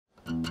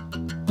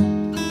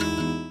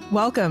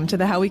Welcome to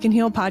the How We Can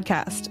Heal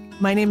podcast.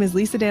 My name is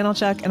Lisa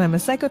Danilchuk, and I'm a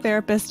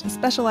psychotherapist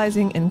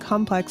specializing in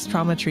complex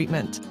trauma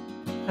treatment.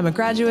 I'm a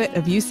graduate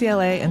of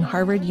UCLA and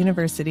Harvard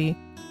University,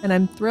 and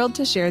I'm thrilled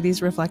to share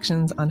these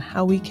reflections on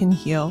how we can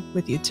heal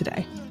with you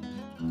today.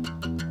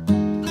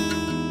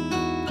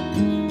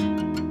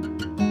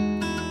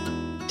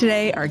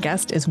 Today, our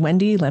guest is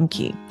Wendy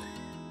Lemke.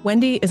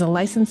 Wendy is a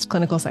licensed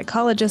clinical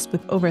psychologist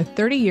with over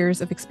 30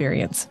 years of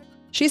experience.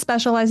 She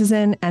specializes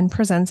in and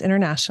presents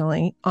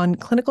internationally on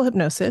clinical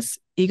hypnosis,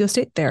 ego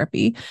state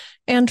therapy,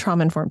 and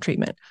trauma-informed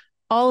treatment,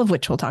 all of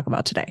which we'll talk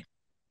about today.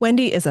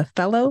 Wendy is a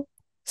fellow,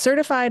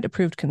 certified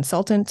approved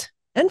consultant,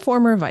 and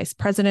former vice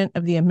president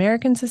of the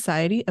American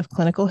Society of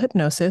Clinical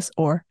Hypnosis,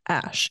 or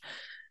ASH.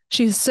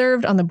 She's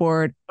served on the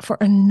board for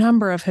a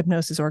number of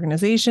hypnosis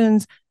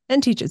organizations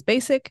and teaches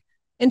basic,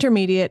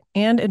 intermediate,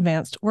 and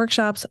advanced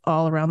workshops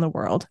all around the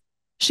world.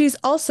 She's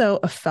also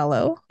a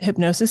fellow,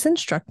 hypnosis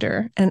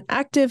instructor, and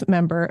active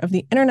member of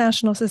the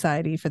International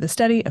Society for the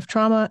Study of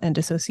Trauma and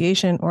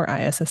Dissociation, or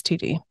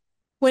ISSTD.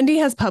 Wendy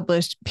has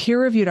published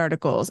peer-reviewed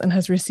articles and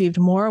has received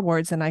more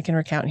awards than I can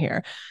recount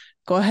here.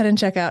 Go ahead and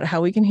check out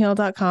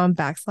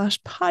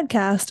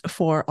howwecanheal.com/podcast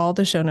for all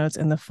the show notes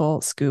and the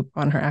full scoop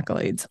on her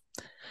accolades.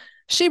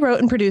 She wrote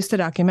and produced the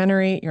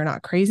documentary, You're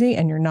Not Crazy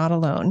and You're Not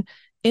Alone,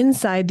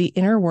 Inside the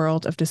Inner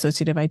World of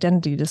Dissociative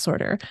Identity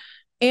Disorder,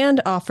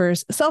 and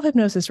offers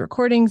self-hypnosis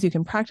recordings you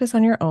can practice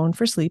on your own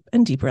for sleep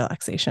and deep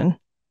relaxation.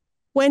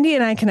 Wendy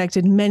and I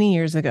connected many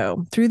years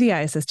ago through the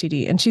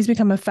ISSTD, and she's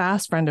become a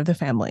fast friend of the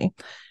family.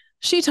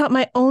 She taught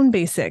my own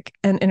basic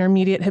and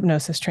intermediate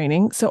hypnosis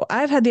training, so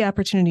I've had the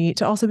opportunity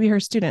to also be her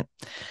student.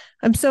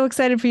 I'm so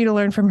excited for you to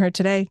learn from her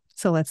today,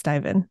 so let's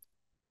dive in.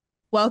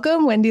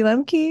 Welcome, Wendy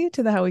Lemke,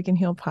 to the How We Can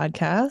Heal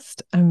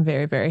podcast. I'm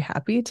very, very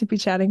happy to be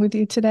chatting with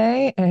you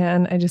today,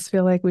 and I just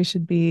feel like we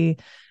should be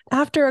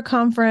after a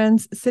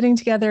conference, sitting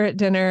together at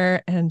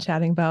dinner and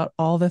chatting about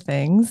all the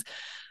things.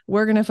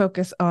 We're going to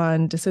focus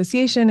on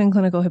dissociation and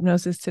clinical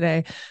hypnosis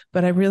today,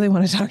 but I really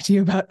want to talk to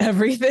you about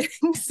everything.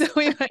 So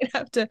we might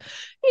have to,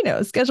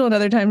 schedule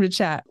another time to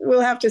chat. We'll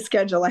have to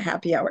schedule a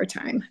happy hour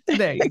time.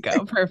 There you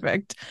go.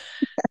 Perfect.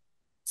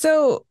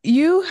 So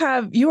you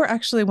were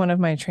actually one of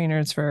my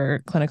trainers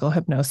for clinical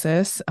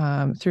hypnosis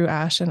through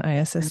ASH and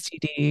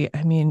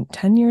ISSTD.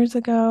 10 years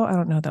ago. I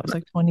don't know. That was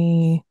like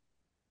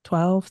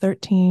 2012,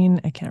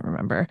 13. I can't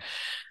remember.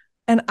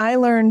 And I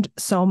learned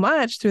so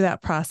much through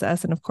that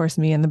process. And of course,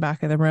 me in the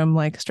back of the room,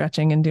 like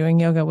stretching and doing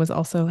yoga, was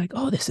also like,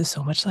 oh, this is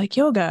so much like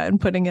yoga, and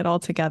putting it all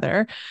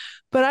together.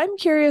 But I'm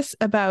curious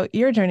about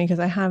your journey because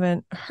I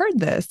haven't heard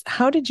this.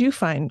 How did you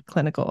find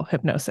clinical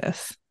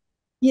hypnosis?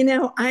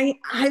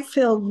 I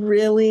feel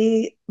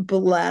really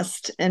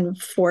blessed and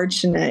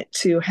fortunate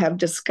to have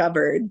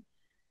discovered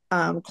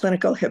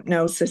clinical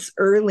hypnosis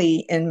early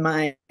in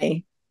my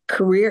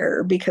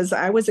career because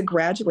I was a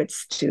graduate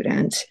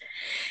student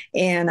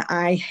and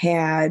I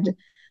had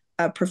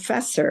a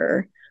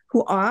professor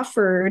who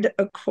offered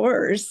a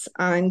course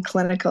on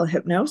clinical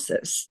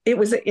hypnosis. It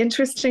was an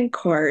interesting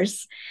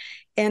course,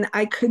 and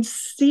I could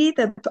see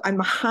that I'm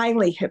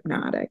highly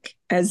hypnotic,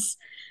 as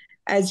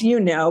you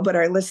know, but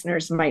our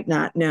listeners might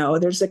not know.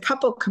 There's a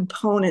couple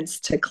components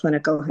to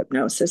clinical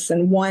hypnosis,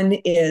 and one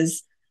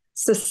is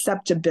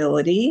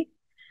susceptibility,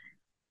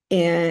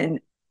 and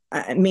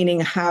meaning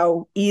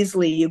how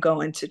easily you go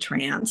into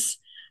trance,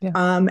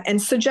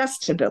 and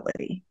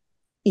suggestibility,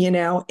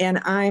 and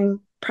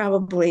I'm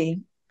probably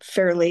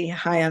fairly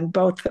high on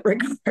both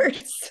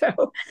regards.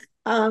 So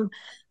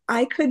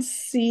I could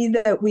see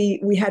that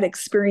we had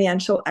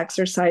experiential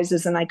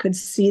exercises, and I could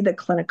see the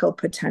clinical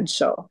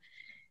potential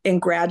in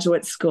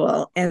graduate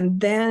school. And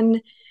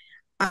then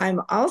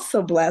I'm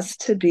also blessed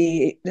to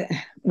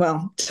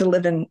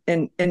live in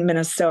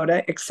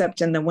Minnesota,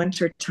 except in the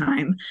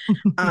wintertime,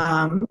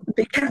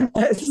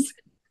 because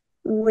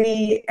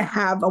we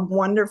have a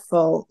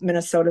wonderful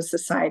Minnesota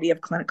Society of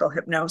Clinical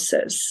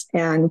Hypnosis.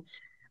 And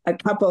a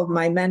couple of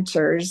my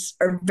mentors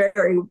are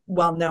very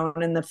well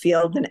known in the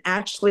field and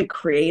actually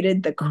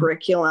created the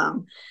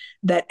curriculum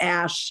that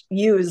ASH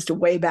used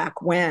way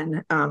back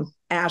when.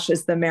 ASH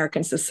is the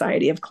American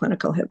Society of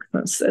Clinical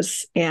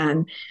Hypnosis.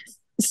 And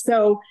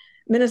so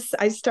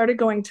I started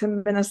going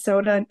to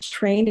Minnesota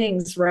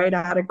trainings right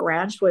out of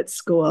graduate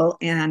school,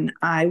 and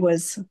I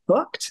was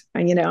hooked.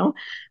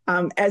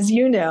 As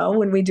you know,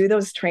 when we do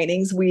those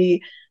trainings,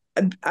 we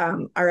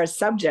are a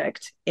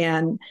subject.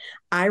 And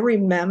I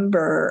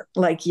remember,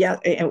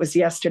 it was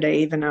yesterday,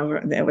 even though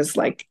it was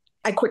like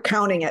I quit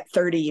counting at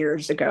 30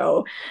 years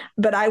ago,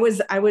 but I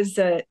was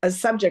a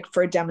subject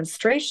for a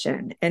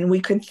demonstration, and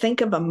we could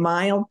think of a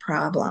mild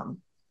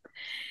problem.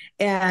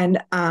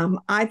 And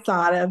I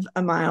thought of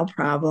a mild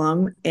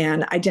problem,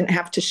 and I didn't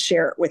have to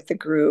share it with the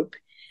group.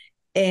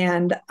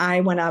 And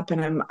I went up,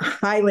 and I'm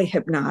highly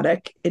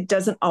hypnotic. It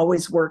doesn't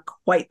always work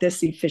quite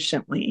this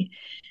efficiently,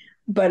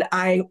 but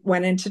I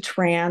went into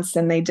trance,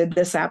 and they did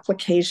this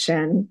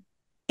application,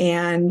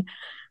 and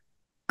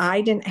I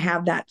didn't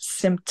have that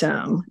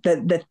symptom,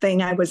 the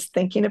thing I was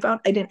thinking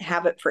about. I didn't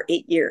have it for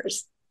 8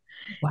 years.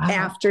 Wow.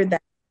 After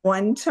that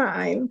one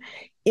time.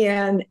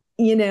 And,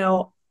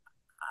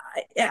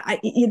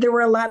 there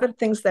were a lot of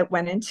things that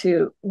went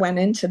into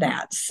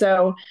that.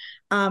 So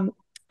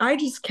I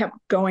just kept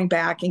going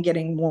back and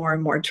getting more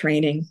and more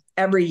training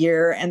every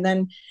year. And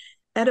then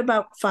at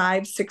about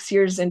 5, 6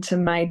 years into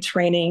my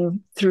training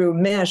through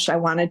MISH, I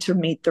wanted to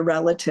meet the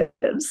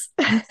relatives,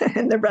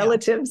 and the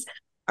relatives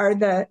are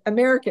the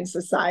American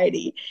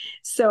Society.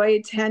 So I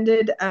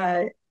attended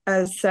a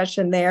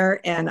session there,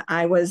 and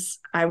I was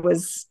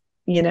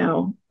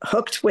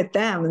hooked with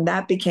them, and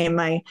that became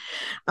my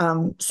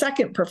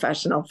second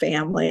professional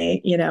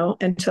family,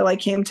 until I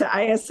came to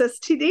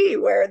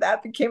ISSTD, where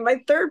that became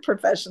my third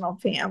professional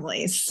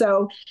family.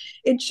 So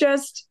it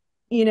just,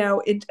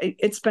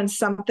 it's been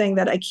something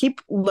that I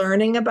keep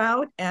learning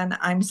about, and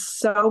I'm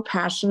so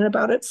passionate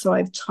about it. So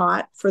I've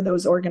taught for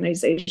those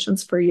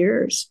organizations for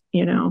years.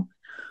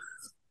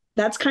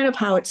 That's kind of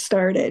how it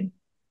started.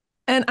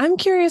 And I'm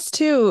curious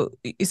too.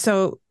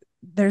 So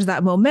there's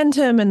that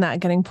momentum and that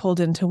getting pulled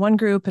into one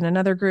group and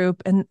another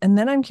group. And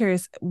then I'm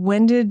curious,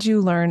 when did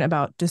you learn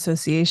about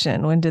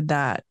dissociation? When did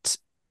that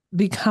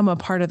become a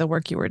part of the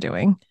work you were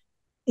doing?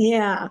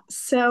 Yeah.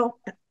 So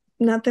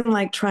nothing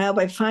like trial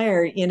by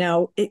fire.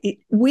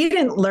 We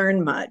didn't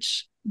learn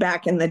much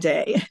back in the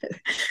day.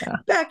 Yeah.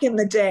 Back in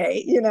the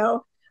day,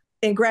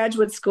 in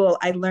graduate school,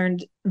 I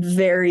learned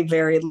very,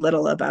 very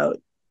little about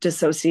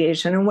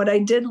dissociation. And what I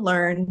did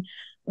learn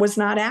was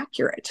not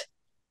accurate.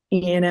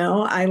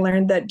 I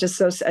learned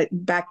that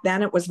back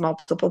then it was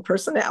multiple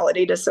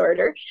personality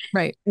disorder.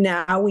 Right.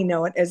 Now we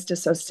know it as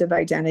dissociative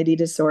identity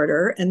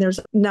disorder. And there's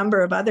a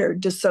number of other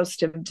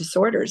dissociative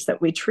disorders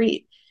that we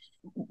treat.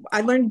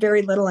 I learned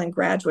very little in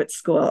graduate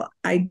school.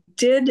 I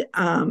did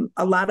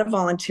a lot of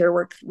volunteer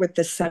work with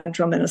the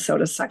Central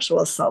Minnesota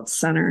Sexual Assault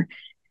Center.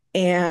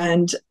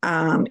 And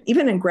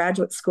even in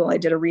graduate school, I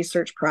did a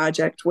research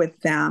project with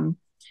them.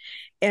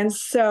 And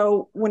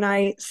so when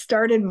I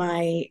started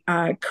my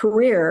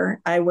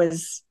career, I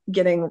was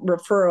getting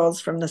referrals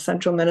from the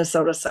Central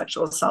Minnesota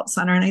Sexual Assault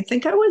Center. And I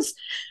think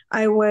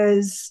I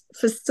was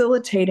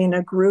facilitating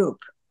a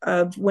group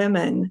of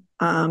women.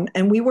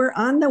 And we were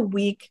on the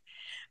week.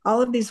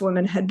 All of these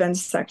women had been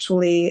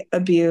sexually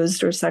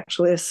abused or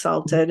sexually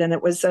assaulted. And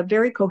it was a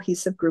very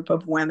cohesive group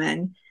of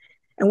women.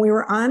 And we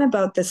were on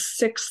about the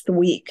 6th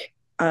week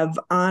of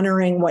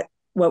honoring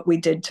what we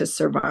did to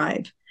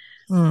survive.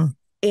 Mm.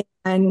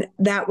 And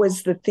that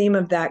was the theme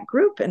of that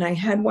group. And I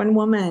had one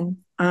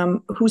woman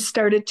who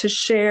started to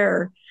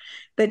share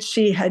that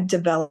she had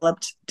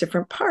developed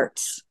different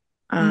parts.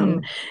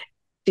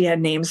 She had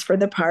names for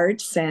the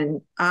parts.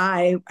 And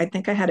I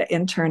think I had an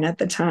intern at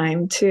the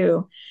time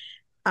too.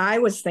 I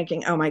was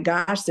thinking, oh my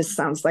gosh, this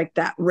sounds like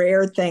that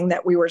rare thing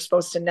that we were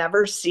supposed to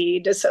never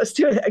see,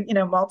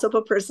 dissociative,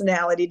 multiple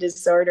personality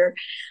disorder.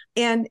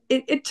 And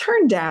it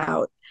turned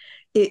out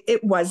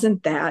it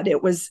wasn't that.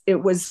 It was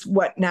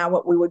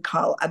what we would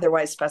call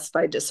otherwise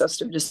specified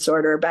dissociative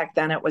disorder. Back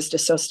then it was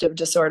dissociative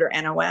disorder,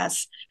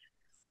 NOS.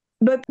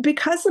 But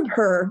because of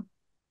her,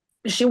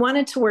 she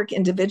wanted to work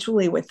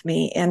individually with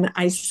me. And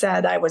I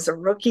said I was a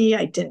rookie.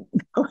 I didn't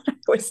know what I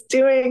was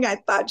doing. I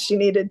thought she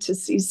needed to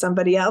see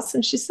somebody else.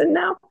 And she said,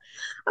 no,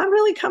 I'm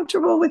really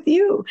comfortable with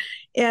you.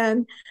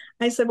 And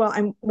I said, well,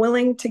 I'm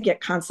willing to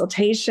get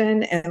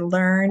consultation and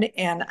learn.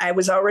 And I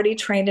was already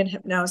trained in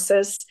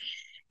hypnosis.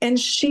 And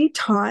she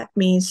taught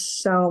me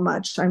so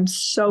much. I'm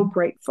so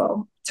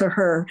grateful to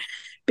her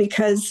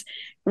because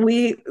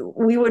we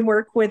would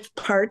work with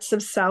parts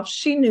of self.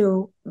 She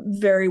knew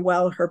very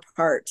well her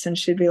parts, and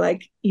she'd be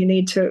like, you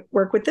need to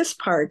work with this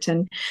part.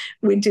 And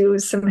we do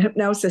some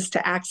hypnosis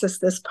to access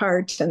this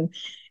part. And,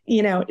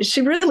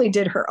 she really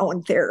did her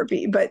own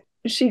therapy, but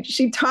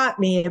she taught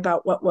me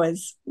about what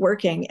was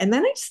working. And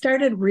then I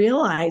started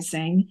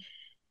realizing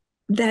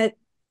that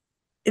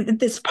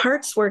this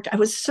parts work, I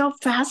was so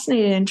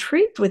fascinated and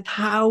intrigued with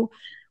how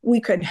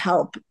we could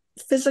help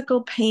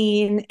physical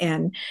pain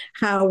and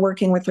how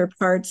working with her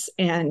parts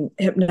and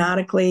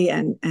hypnotically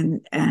and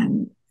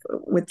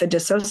with the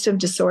dissociative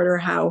disorder,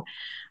 how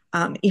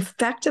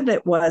effective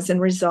it was in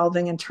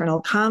resolving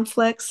internal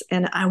conflicts.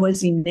 And I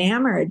was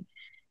enamored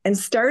and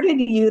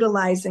started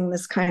utilizing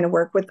this kind of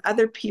work with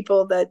other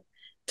people that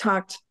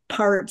talked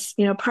parts.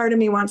 Part of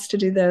me wants to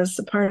do this,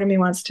 a part of me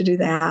wants to do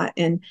that.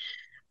 And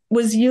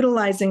was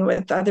utilizing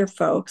with other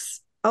folks.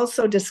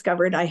 Also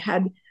discovered I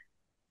had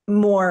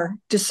more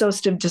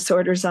dissociative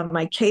disorders on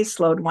my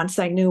caseload once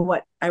I knew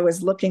what I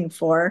was looking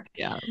for,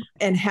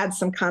 and had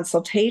some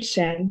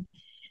consultation.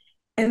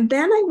 And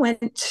then I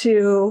went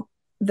to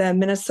the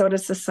Minnesota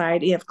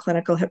Society of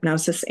Clinical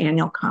Hypnosis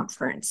annual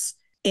conference,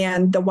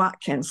 and the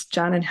Watkins,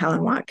 John and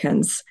Helen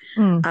Watkins,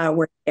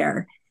 were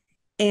there.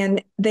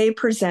 And they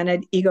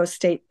presented ego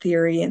state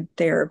theory and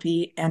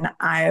therapy. And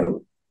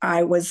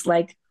I was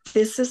like,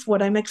 this is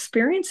what I'm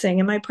experiencing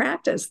in my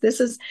practice.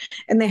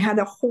 And they had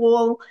a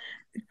whole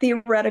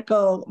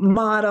theoretical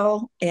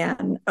model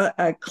and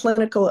a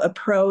clinical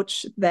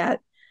approach that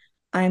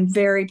I'm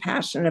very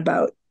passionate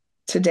about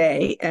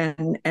today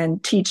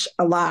and teach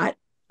a lot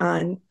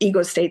on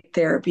ego state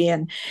therapy.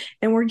 And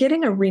we're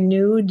getting a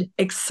renewed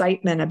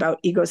excitement about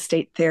ego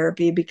state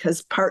therapy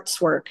because parts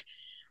work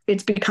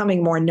it's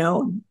becoming more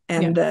known,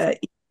 and the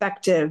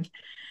effective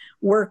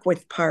work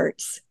with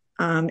parts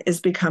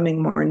is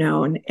becoming more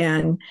known.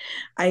 And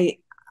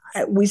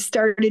we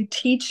started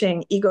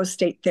teaching ego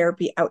state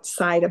therapy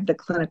outside of the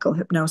clinical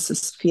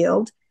hypnosis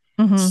field.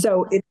 Mm-hmm.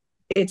 So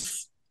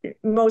it's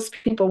most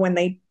people, when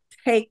they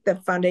take the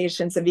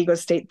Foundations of Ego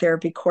State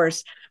Therapy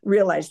course,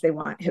 realize they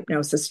want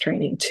hypnosis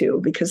training too,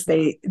 because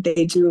they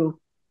do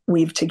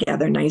weave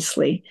together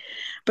nicely.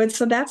 But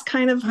so that's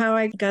kind of how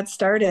I got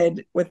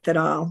started with it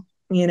all.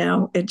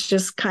 It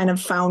just kind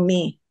of found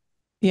me.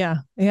 Yeah.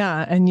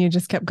 Yeah. And you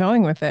just kept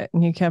going with it,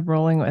 and you kept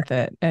rolling with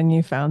it, and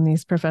you found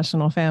these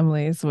professional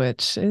families,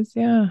 which is,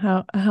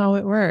 how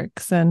it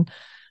works. And,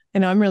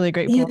 I'm really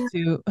grateful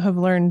to have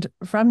learned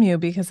from you,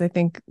 because I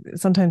think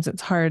sometimes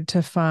it's hard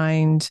to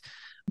find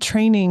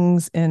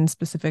trainings in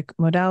specific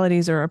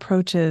modalities or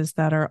approaches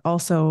that are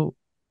also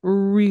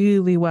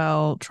really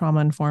well trauma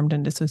informed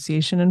and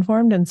dissociation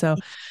informed. And so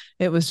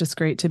it was just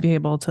great to be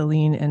able to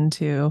lean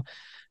into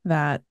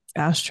that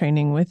FAST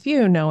training with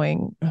you,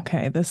 knowing,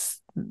 okay,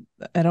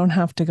 I don't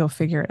have to go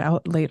figure it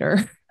out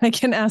later. I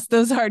can ask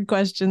those hard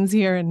questions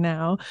here and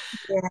now.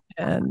 Yeah.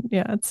 And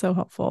it's so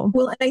helpful.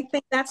 Well, and I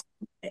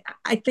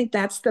think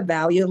that's the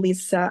value,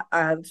 Lisa,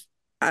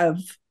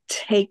 of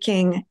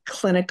taking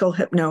clinical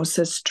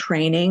hypnosis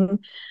training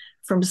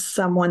from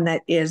someone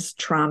that is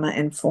trauma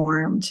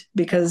informed,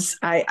 because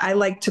I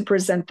like to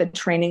present the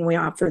training we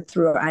offer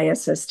through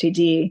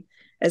ISSTD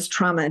as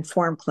trauma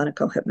informed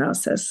clinical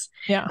hypnosis.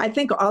 Yeah. I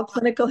think all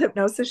clinical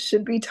hypnosis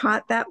should be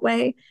taught that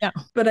way. Yeah.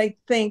 But I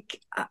think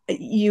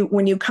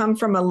when you come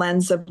from a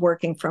lens of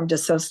working from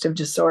dissociative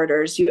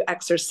disorders, you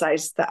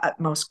exercise the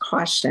utmost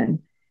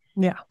caution.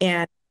 Yeah.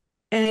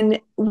 And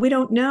we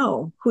don't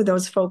know who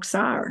those folks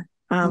are.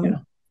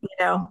 And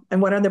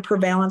what are the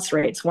prevalence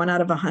rates? 1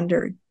 out of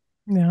 100.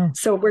 Yeah.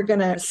 So we're going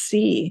to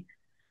see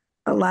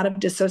a lot of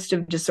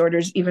dissociative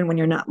disorders, even when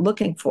you're not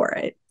looking for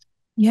it.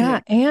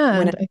 Yeah.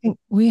 And I think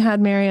we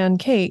had Marianne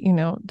Kate,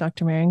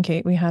 Dr. Marianne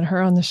Kate, we had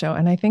her on the show.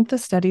 And I think the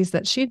studies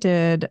that she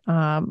did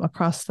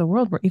across the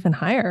world were even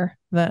higher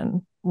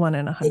than 1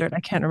 in 100. I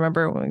can't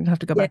remember. We'd have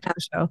to go back to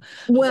the show.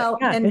 Well,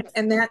 and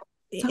that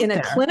in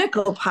a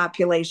clinical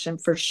population,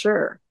 for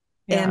sure.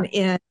 Yeah. And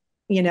in,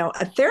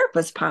 a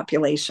therapist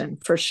population,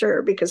 for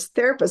sure, because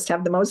therapists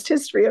have the most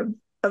history of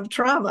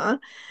trauma.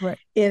 Right.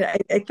 And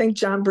I think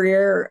John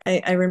Briere,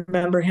 I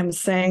remember him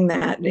saying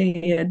that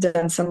he had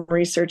done some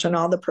research on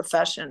all the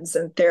professions,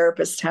 and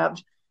therapists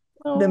have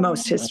the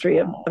most history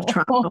of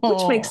trauma,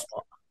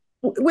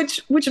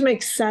 which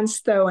makes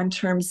sense, though, in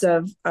terms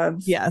of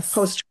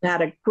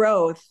post-traumatic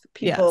growth.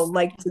 People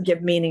like to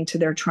give meaning to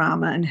their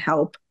trauma and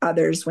help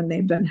others when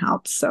they've been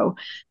helped. So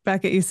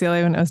back at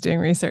UCLA, when I was doing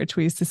research,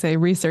 we used to say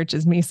research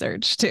is me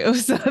search too.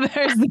 So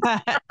there's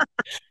that.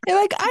 You're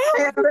like, I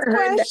have a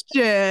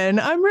question.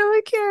 I'm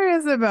really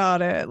curious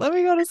about it. Let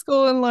me go to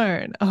school and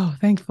learn. Oh,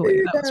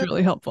 thankfully, that was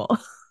really helpful.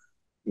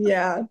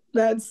 Yeah,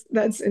 that's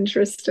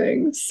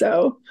interesting.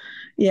 So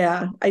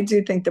yeah, I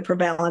do think the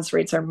prevalence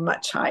rates are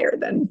much higher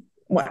than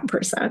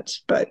 1%,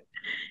 but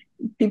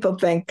people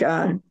think,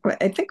 I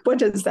think,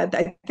 what is that?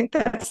 I think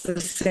that's the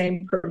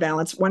same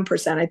prevalence.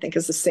 1%, I think,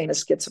 is the same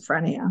as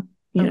schizophrenia,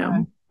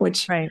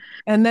 which. Right.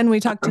 And then we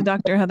talked to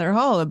Dr. Heather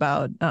Hall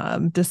about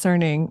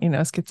discerning,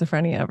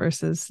 schizophrenia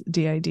versus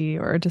DID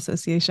or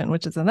dissociation,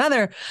 which is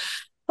another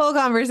whole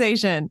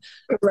conversation.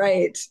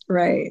 Right.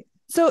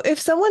 So if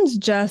someone's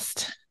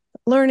just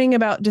learning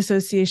about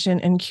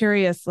dissociation and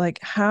curious, like,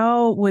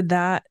 how would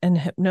that and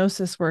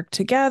hypnosis work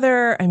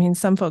together? I mean,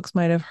 some folks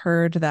might have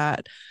heard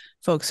that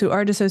folks who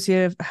are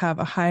dissociative have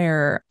a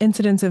higher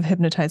incidence of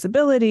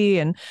hypnotizability.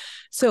 And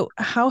so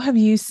how have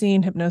you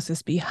seen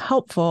hypnosis be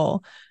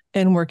helpful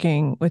in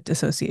working with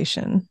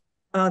dissociation?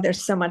 Oh,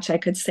 there's so much I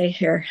could say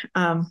here.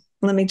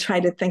 Let me try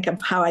to think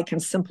of how I can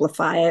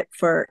simplify it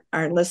for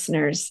our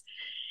listeners.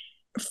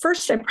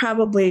 First, I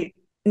probably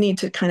need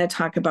to kind of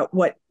talk about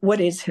what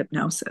is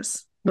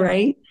hypnosis.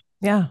 Right?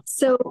 Yeah.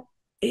 So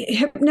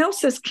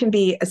hypnosis can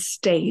be a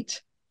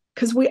state,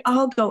 because we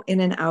all go in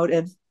and out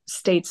of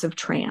states of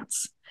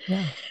trance.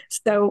 Yeah.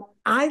 So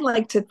I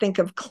like to think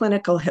of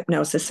clinical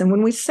hypnosis. And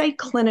when we say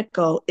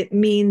clinical, it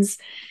means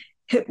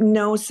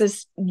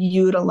hypnosis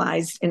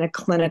utilized in a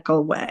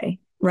clinical way,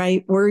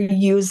 right? We're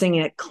using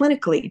it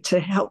clinically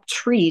to help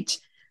treat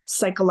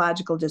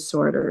psychological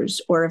disorders,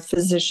 or if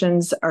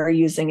physicians are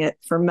using it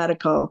for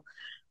medical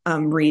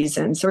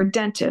reasons, or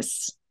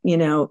dentists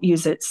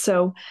use it.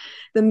 So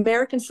the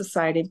American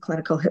Society of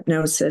Clinical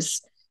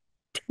Hypnosis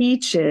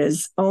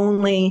teaches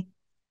only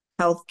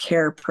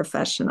healthcare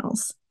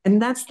professionals.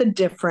 And that's the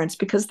difference,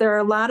 because there are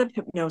a lot of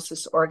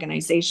hypnosis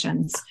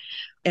organizations,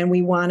 and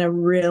we want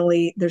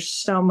to there's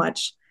so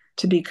much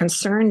to be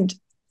concerned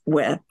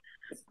with.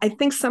 I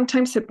think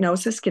sometimes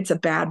hypnosis gets a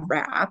bad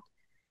rap,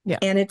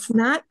 and it's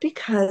not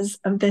because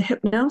of the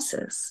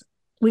hypnosis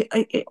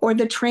or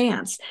the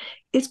trance.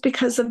 It's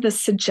because of the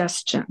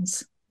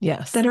suggestions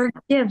that are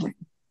given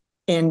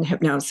in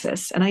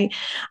hypnosis. And I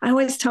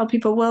always tell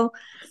people, well,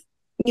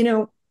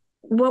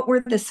 what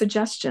were the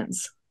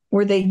suggestions?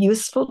 Were they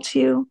useful to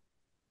you?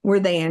 Were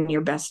they in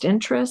your best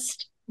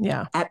interest?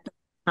 Yeah. At the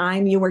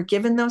time you were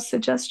given those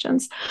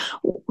suggestions?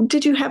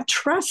 Did you have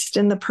trust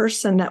in the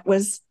person that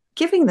was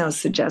giving those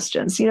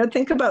suggestions?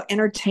 Think about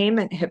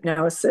entertainment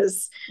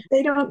hypnosis.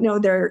 They don't know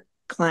their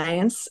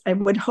clients. I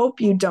would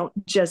hope you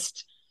don't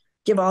just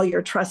give all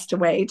your trust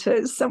away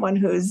to someone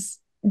who's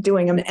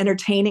doing an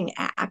entertaining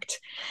act.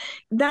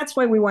 That's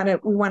why we want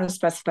to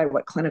specify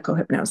what clinical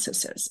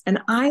hypnosis is. And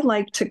I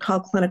like to call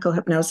clinical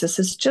hypnosis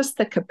is just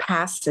the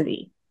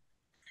capacity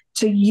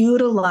to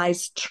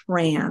utilize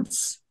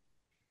trance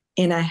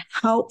in a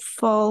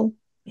helpful,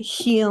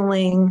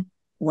 healing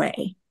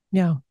way.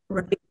 Yeah.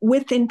 Right?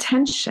 With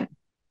intention.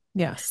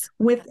 Yes.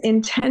 With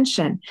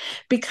intention,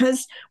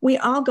 because we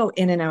all go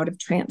in and out of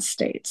trance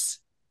states.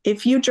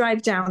 If you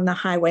drive down the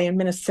highway in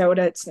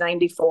Minnesota, it's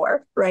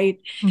 94, right?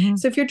 Mm-hmm.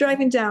 So if you're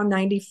driving down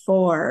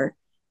 94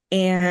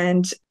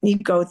 and you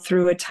go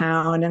through a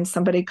town and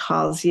somebody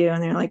calls you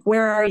and they're like,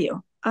 where are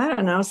you? I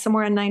don't know,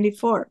 somewhere on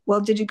 94.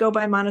 Well, did you go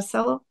by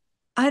Monticello?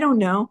 I don't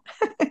know.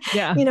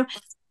 Yeah.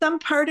 Some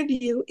part of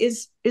you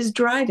is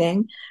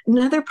driving.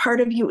 Another part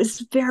of you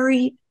is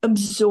very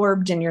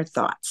absorbed in your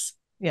thoughts.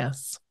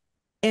 Yes.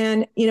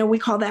 And, we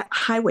call that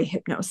highway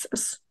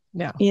hypnosis.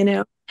 Yeah.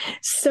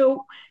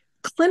 So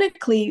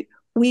clinically,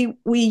 we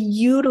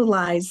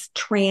utilize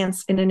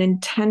trance in an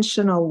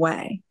intentional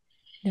way.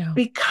 Yeah.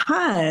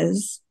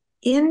 Because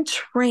in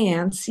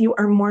trance, you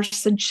are more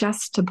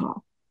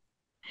suggestible.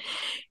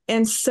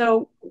 And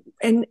so,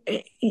 and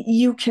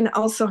you can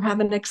also have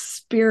an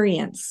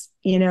experience,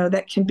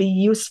 that can be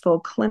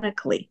useful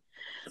clinically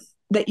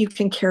that you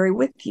can carry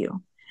with you.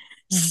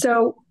 Mm-hmm.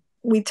 So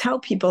we tell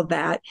people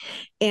that.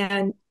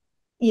 And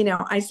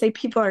I say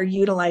people are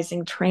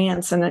utilizing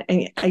trance, and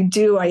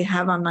I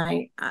have on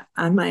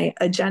my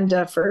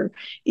agenda for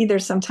either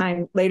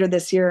sometime later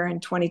this year in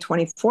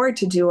 2024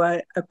 to do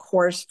a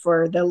course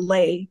for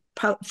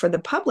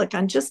the public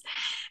on just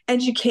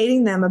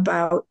educating them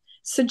about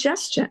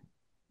suggestion.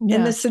 Yeah.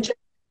 And the suggestion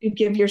you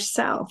give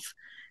yourself.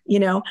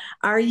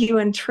 Are you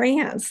in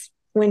trance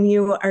when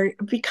you are?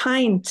 Be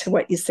kind to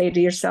what you say to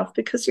yourself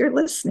because you're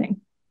listening.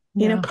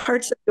 Yeah.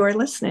 Parts of you are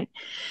listening.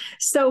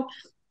 So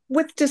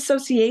with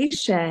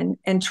dissociation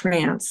and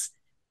trance,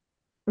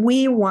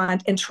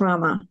 and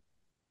trauma,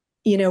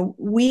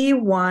 we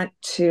want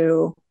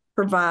to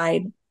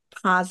provide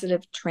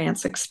positive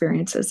trance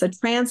experiences. A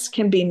trance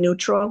can be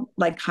neutral,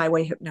 like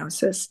highway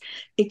hypnosis.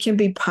 It can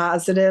be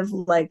positive,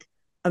 like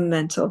a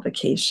mental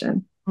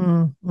vacation,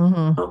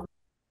 or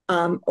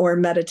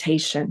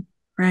meditation,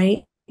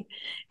 right?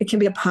 It can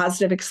be a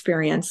positive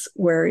experience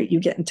where you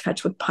get in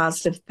touch with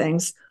positive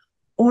things,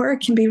 or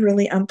it can be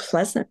really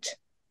unpleasant,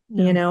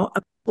 a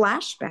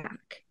flashback,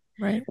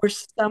 right? Where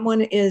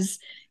someone is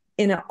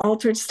in an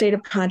altered state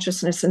of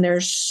consciousness and they're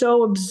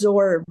so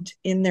absorbed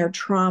in their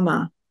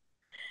trauma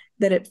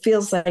that it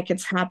feels like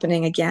it's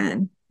happening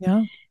again.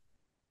 Yeah.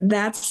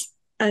 That's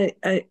an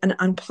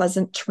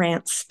unpleasant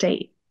trance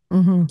state.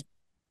 Mm-hmm.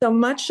 So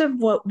much of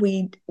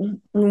when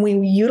we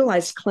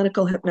utilize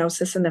clinical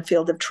hypnosis in the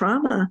field of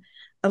trauma,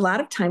 a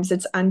lot of times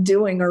it's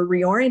undoing or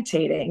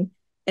reorientating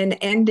and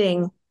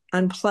ending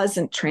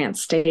unpleasant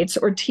trance states,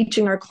 or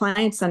teaching our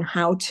clients on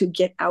how to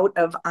get out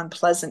of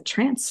unpleasant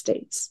trance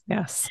states.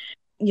 Yes.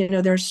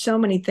 There's so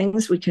many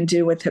things we can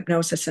do with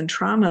hypnosis and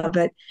trauma,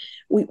 but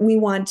we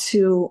want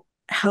to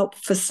help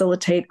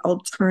facilitate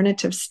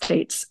alternative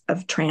states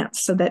of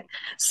trance so that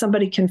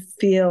somebody can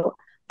feel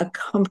a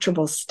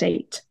comfortable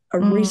state, a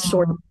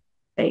resource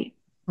state.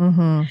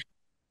 Mm-hmm.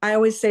 I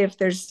always say if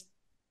there's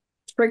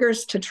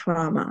triggers to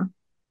trauma,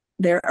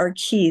 there are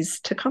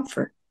keys to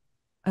comfort.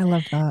 I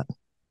love that.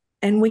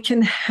 And we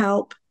can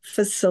help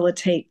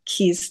facilitate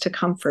keys to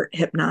comfort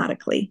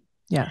hypnotically.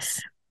 Yes.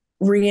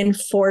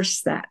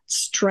 Reinforce that,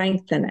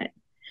 strengthen it.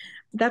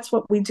 That's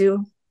what we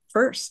do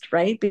first,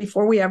 right?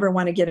 Before we ever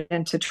want to get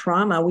into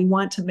trauma, we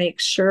want to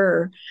make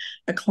sure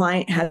a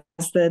client has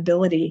the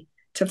ability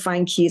to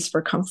find keys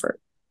for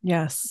comfort.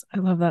 Yes. I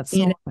love that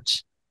so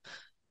much.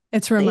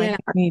 It's reminding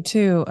me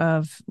too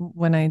of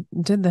when I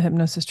did the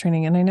hypnosis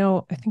training, and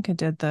I think I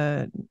did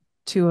the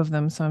 2 of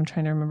them, so I'm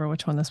trying to remember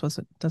which one this was.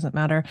 It doesn't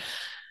matter.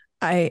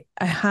 I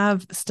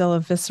have still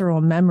a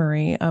visceral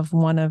memory of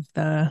one of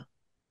the,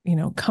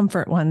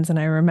 comfort ones. And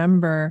I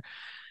remember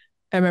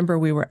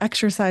we were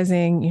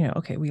exercising,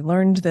 okay, we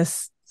learned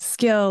this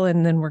skill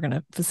and then we're going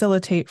to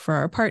facilitate for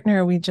our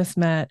partner we just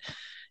met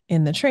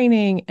in the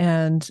training.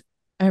 And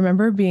I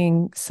remember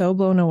being so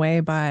blown away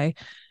by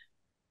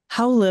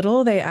how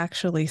little they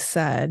actually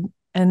said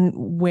and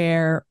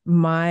where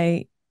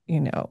my,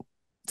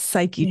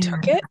 psyche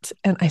took it.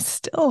 And I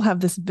still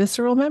have this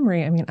visceral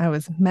memory. I mean, I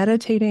was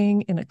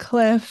meditating in a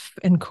cliff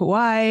in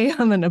Kauai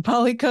on the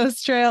Nepali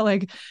Coast Trail.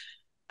 Like,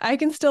 I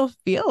can still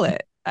feel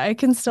it. I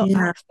can still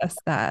access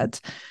that.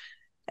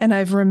 And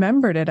I've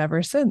remembered it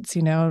ever since,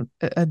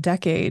 a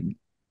decade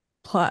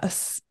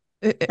plus.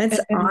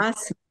 That's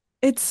awesome.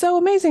 It's so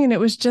amazing. And it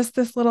was just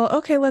this little,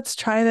 okay, let's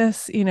try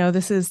this.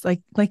 This is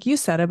like you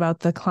said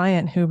about the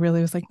client who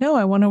really was like, no,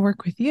 I want to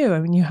work with you.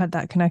 I mean, you had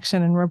that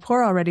connection and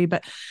rapport already,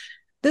 but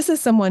this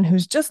is someone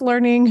who's just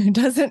learning,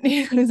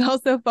 who's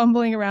also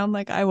fumbling around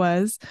like I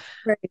was,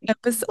 Right. and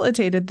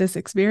facilitated this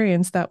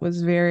experience that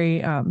was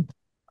very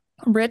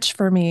rich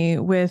for me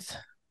with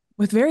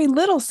very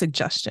little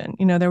suggestion.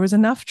 There was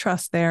enough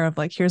trust there of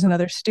like, here's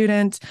another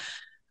student.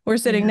 We're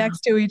sitting Yeah.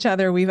 next to each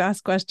other. We've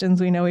asked questions.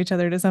 We know each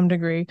other to some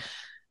degree.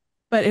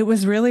 But it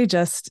was really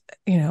just,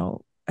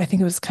 I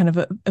think it was kind of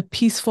a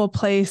peaceful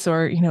place,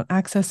 or,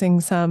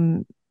 accessing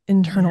some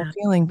internal Yeah.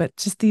 feeling, but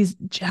just these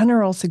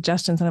general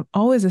suggestions. And I'm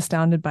always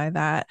astounded by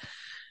that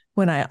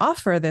when I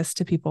offer this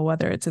to people,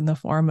 whether it's in the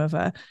form of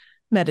a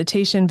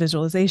meditation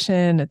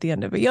visualization at the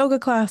end of a yoga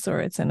class, or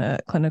it's in a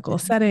clinical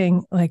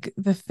setting, like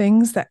the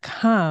things that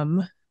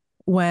come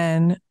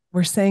when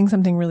we're saying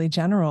something really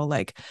general,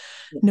 like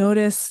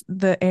notice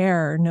the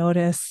air,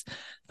 notice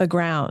the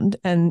ground.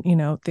 And,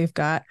 they've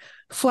got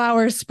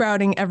flowers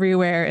sprouting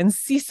everywhere and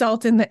sea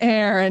salt in the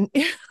air. And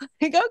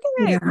like, okay,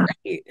 Yeah.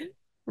 great.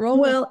 Roll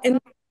with. Well,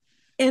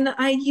 and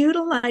I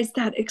utilize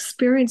that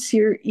experience.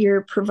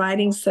 You're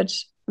providing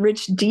such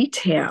rich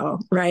detail,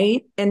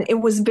 right? And it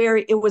was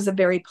a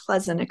very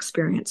pleasant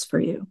experience for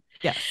you.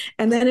 Yes.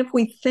 And then if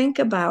we think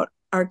about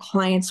our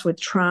clients with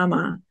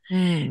trauma,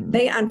 Mm.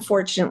 they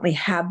unfortunately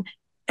have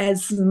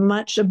as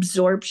much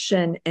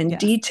absorption and Yes.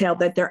 detail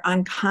that their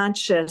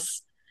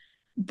unconscious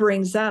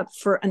brings up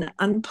for an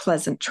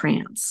unpleasant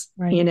trance,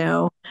 Right.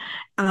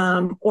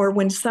 or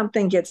when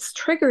something gets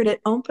triggered,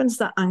 it opens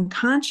the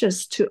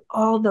unconscious to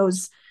all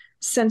those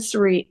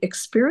sensory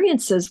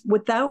experiences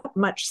without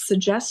much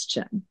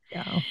suggestion.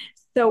 Yeah.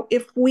 So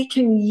if we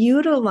can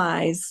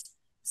utilize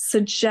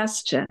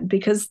suggestion,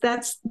 because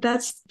that's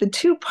the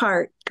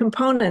two-part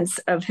components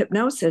of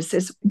hypnosis,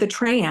 is the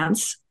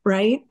trance,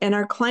 right? And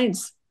our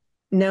clients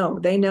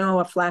they know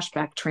a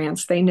flashback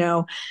trance, they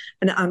know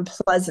an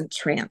unpleasant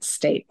trance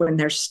state when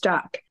they're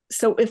stuck.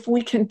 So if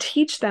we can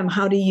teach them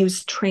how to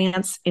use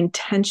trance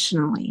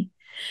intentionally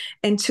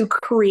and to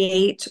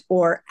create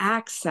or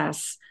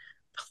access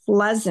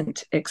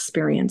pleasant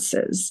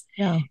experiences.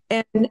 Yeah.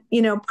 And,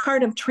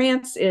 part of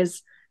trance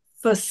is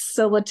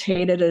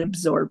facilitated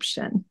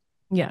absorption.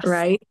 Yes.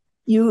 Right?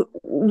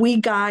 We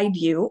guide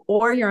you,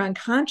 or your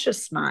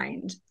unconscious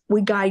mind.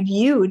 We guide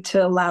you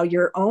to allow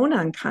your own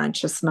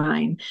unconscious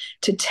mind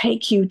to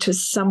take you to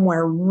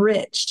somewhere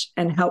rich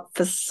and help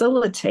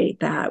facilitate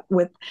that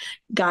with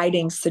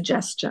guiding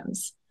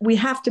suggestions. We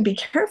have to be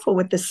careful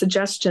with the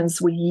suggestions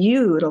we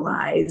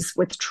utilize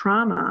with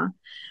trauma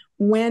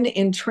when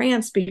in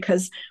trance,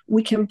 because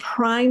we can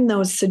prime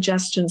those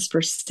suggestions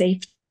for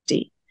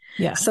safety.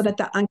 Yes. So that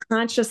the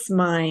unconscious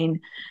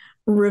mind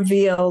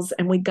reveals,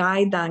 and we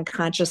guide the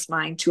unconscious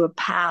mind to a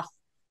path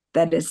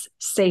that is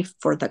safe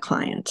for the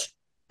client.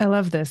 I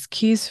love this.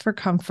 Keys for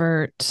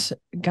comfort,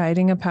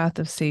 guiding a path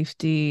of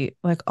safety,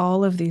 like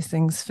all of these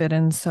things fit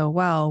in so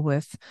well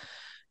with,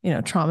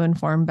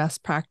 trauma-informed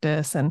best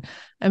practice. And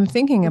I'm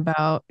thinking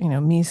about,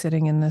 me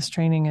sitting in this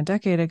training a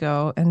decade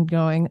ago and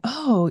going,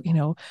 oh,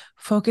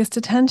 focused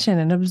attention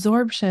and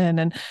absorption,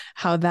 and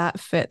how that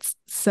fits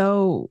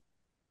so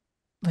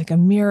like a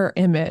mirror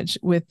image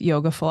with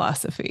yoga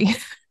philosophy,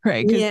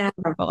 right? Because Yeah.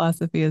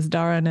 philosophy is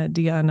dharana,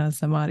 dhyana,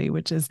 samadhi,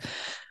 which is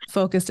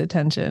focused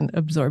attention,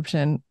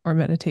 absorption, or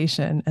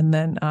meditation, and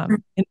then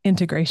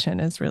integration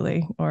is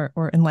really,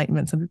 or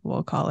enlightenment, some people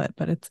will call it,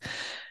 but it's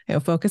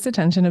focused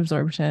attention,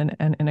 absorption,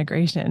 and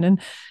integration, and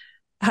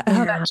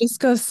how that just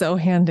goes so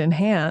hand in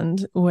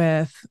hand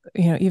with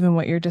even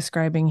what you're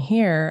describing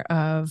here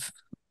of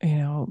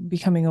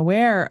becoming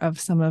aware of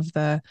some of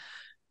the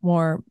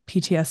more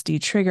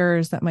PTSD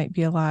triggers that might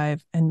be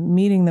alive, and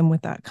meeting them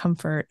with that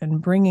comfort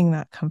and bringing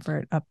that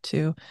comfort up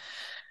to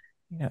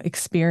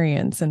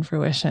experience and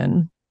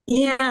fruition.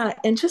 Yeah,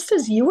 and just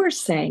as you were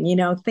saying,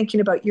 thinking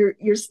about,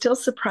 you're still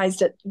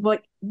surprised at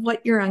what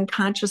your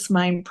unconscious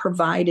mind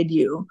provided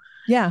you.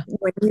 Yeah.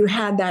 When you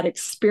had that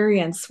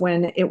experience,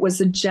 when it was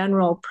a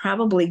general,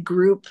 probably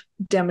group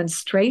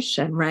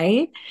demonstration,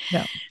 right?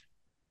 Yeah.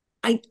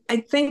 I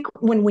think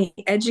when we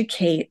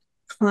educate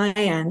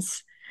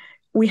clients,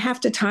 we have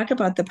to talk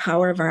about the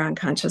power of our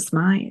unconscious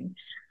mind.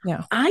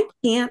 Yeah. I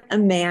can't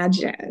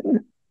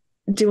imagine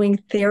doing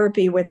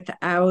therapy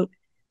without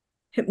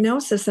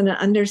hypnosis and an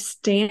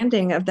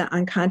understanding of the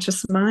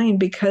unconscious mind,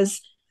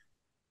 because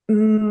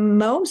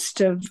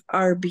most of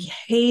our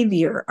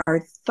behavior,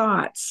 our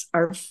thoughts,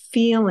 our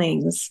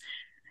feelings,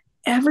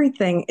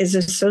 everything is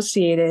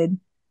associated.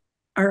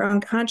 Our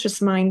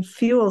unconscious mind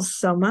fuels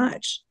so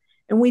much,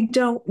 and we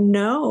don't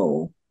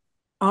know.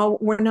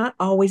 We're not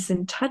always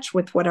in touch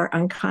with what our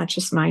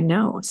unconscious mind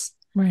knows.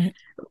 Right.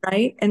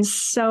 Right. And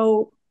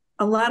so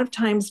a lot of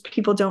times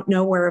people don't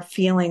know where a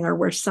feeling or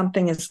where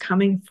something is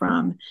coming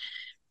from.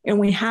 And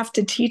we have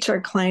to teach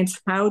our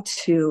clients how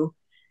to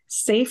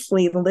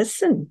safely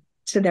listen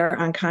to their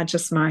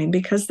unconscious mind,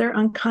 because their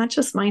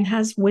unconscious mind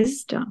has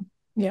wisdom.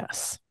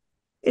 Yes.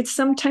 It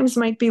sometimes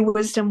might be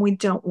wisdom we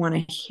don't want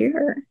to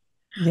hear.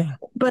 Yeah.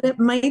 But it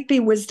might be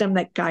wisdom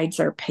that guides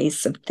our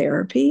pace of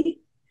therapy.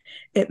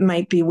 It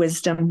might be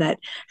wisdom that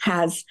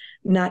has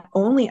not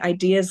only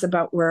ideas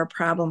about where a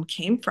problem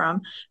came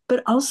from,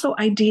 but also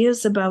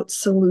ideas about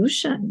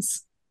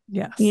solutions.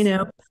 You Yes.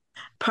 know,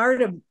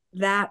 part of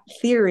that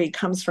theory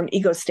comes from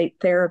ego state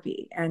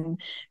therapy and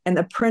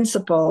the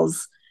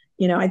principles.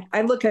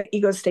 I look at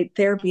ego state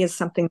therapy as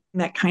something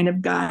that kind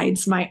of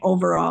guides my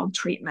overall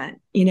treatment.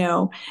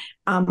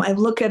 I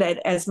look at it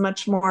as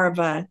much more of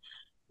a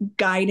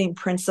guiding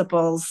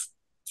principles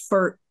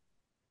for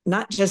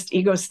not just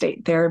ego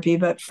state therapy,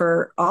 but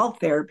for all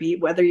therapy,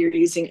 whether you're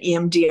using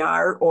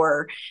EMDR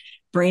or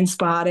brain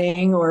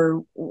spotting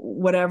or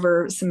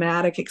whatever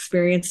somatic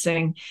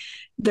experiencing.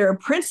 There are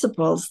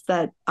principles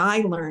that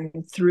I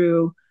learned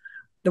through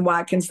the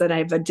Watkins that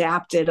I've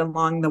adapted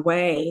along the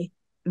way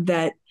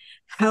that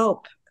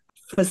help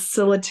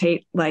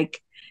facilitate,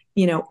 like,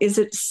 is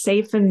it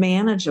safe and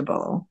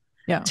manageable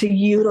Yeah. to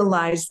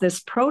utilize this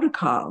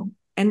protocol,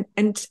 and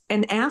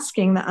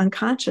asking the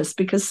unconscious,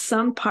 because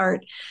some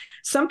part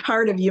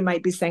of you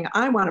might be saying,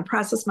 I want to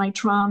process my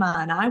trauma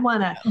and I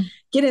want to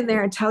get in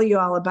there and tell you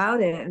all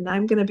about it. And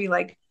I'm going to be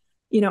like,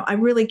 I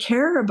really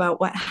care about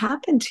what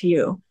happened to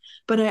you,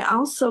 but I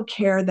also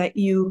care that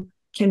you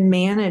can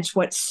manage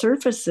what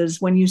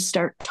surfaces when you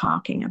start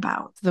talking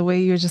about. The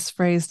way you just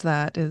phrased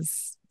that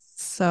is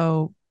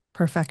so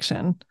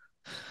perfection.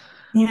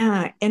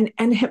 Yeah. And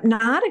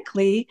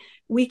hypnotically,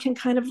 we can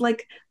kind of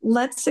like,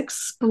 let's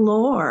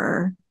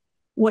explore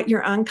what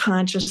your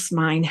unconscious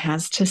mind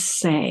has to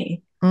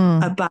say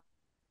about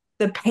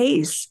the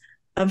pace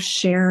of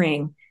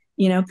sharing,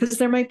 because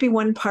there might be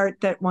one part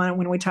that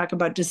when we talk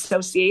about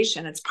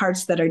dissociation, it's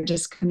parts that are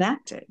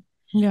disconnected.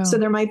 Yeah. So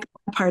there might be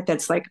a part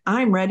that's like,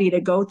 I'm ready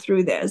to go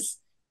through this.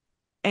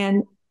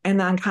 And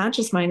the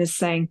unconscious mind is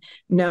saying,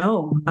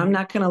 no, I'm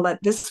not going to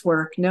let this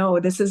work. No,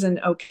 this isn't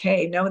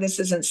okay. No, this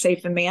isn't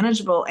safe and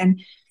manageable.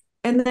 And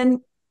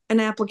then an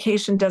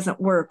application doesn't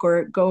work or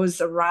it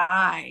goes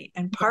awry.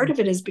 And part of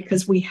it is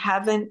because we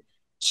haven't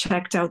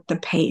checked out the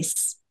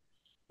pace.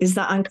 Is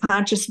the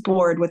unconscious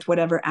bored with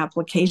whatever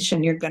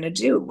application you're going to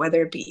do,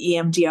 whether it be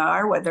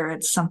EMDR, whether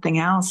it's something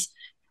else?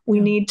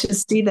 We need to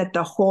see that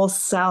the whole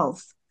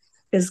self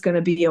is going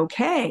to be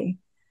okay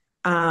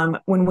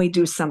when we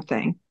do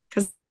something.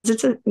 Because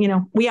it's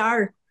we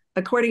are,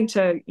 according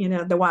to,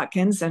 the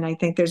Watkins, and I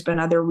think there's been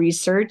other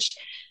research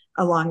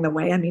along the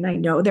way. I mean, I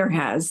know there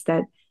has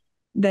that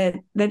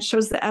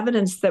shows the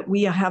evidence that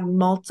we have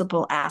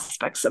multiple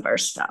aspects of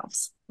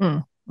ourselves.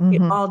 Mm-hmm. We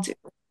all do.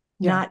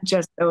 Yeah. Not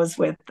just those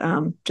with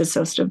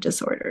dissociative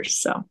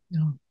disorders.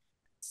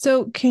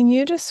 So can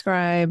you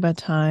describe a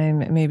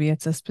time, maybe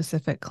it's a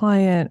specific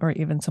client or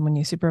even someone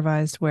you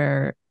supervised,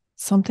 where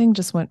something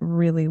just went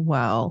really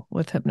well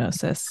with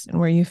hypnosis and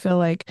where you feel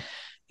like,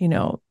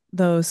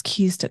 those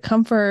keys to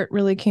comfort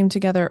really came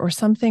together, or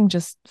something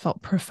just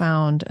felt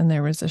profound and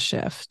there was a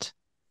shift?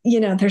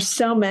 There's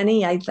so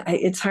many.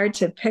 It's hard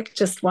to pick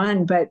just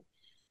one, but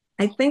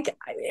I think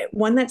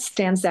one that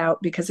stands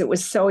out because it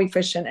was so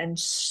efficient and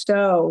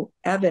so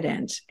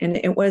evident. And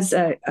it was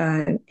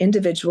an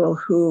individual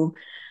who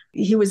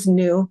he was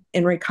new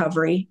in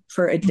recovery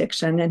for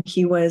addiction, and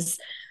he was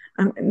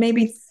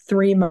maybe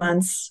 3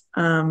 months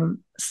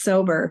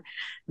sober,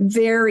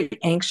 very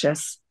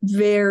anxious,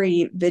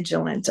 very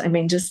vigilant. I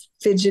mean, just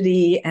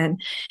fidgety and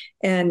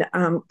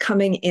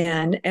coming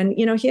in, and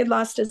he had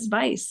lost his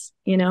vice.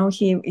 He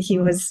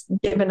was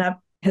given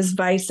up his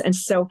vice, and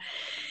so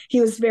he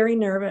was very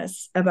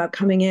nervous about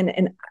coming in,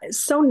 and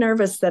so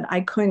nervous that I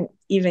couldn't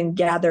even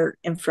gather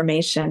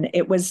information.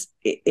 It was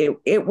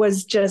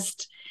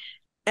just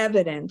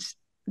evident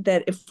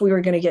that if we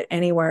were going to get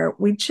anywhere,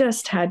 we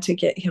just had to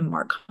get him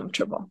more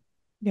comfortable.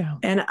 Yeah.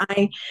 And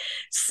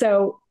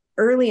so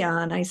early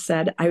on, I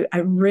said, I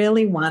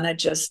really want to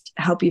just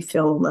help you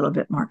feel a little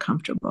bit more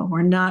comfortable.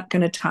 We're not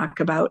going to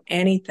talk about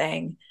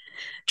anything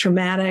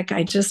traumatic.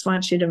 I just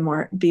want you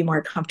to be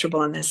more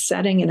comfortable in this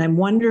setting. And I'm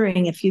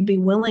wondering if you'd be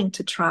willing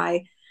to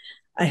try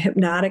a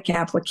hypnotic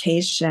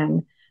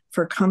application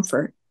for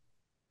comfort,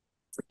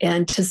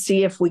 and to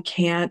see if we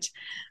can't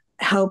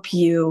help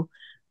you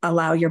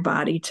allow your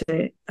body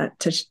to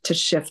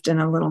shift in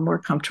a little more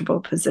comfortable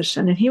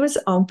position. And he was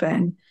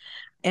open,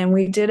 and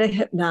we did a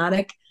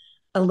hypnotic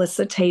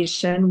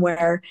elicitation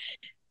where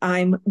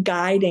I'm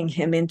guiding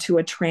him into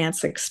a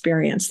trance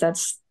experience.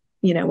 That's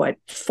what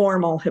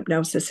formal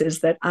hypnosis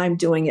is, that I'm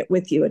doing it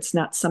with you. It's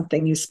not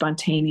something you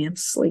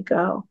spontaneously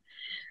go.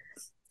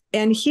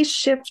 And he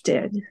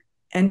shifted,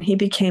 and he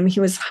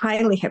was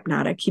highly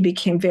hypnotic. He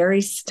became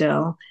very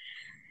still.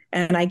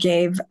 And I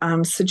gave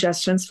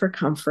suggestions for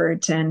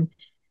comfort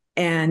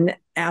and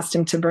asked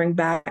him to bring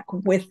back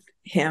with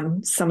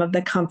him some of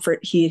the comfort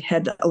he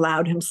had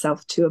allowed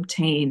himself to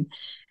obtain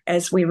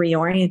as we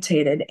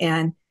reorientated.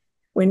 And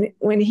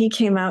when he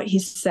came out, he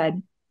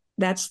said,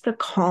 "That's the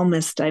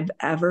calmest I've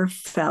ever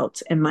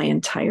felt in my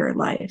entire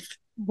life."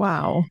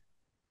 Wow.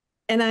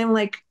 And I'm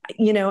like,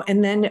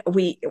 and then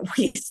we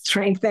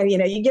strengthen,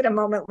 you get a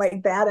moment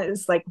like that, and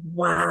it's like,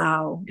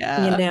 wow,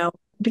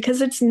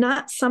 because it's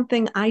not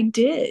something I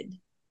did.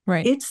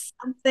 Right. It's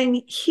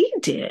something he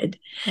did.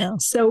 Yeah.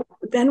 So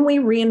then we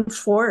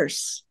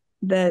reinforce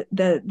the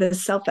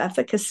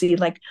self-efficacy,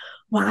 like,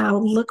 wow,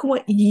 look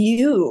what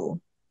you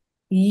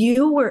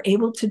you were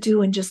able to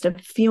do in just a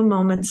few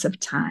moments of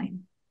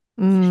time.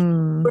 You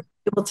Mm. were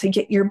able to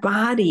get your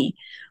body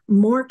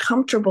more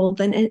comfortable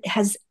than it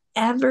has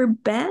ever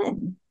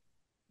been.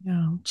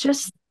 Yeah.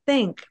 Just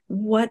think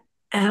what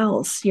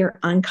else your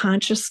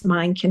unconscious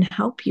mind can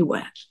help you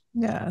with.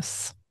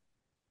 Yes.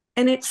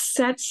 And it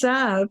sets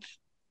up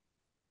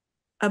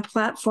a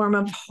platform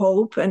of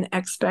hope and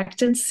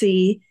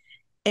expectancy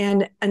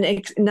and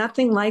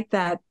nothing like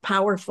that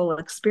powerful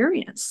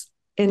experience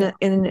Yeah.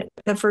 in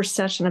the first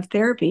session of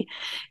therapy.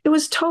 It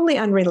was totally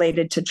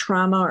unrelated to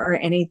trauma or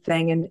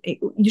anything, and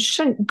you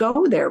shouldn't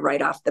go there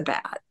right off the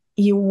bat.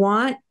 You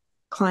want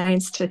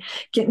clients to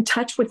get in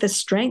touch with the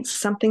strengths,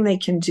 something they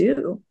can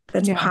do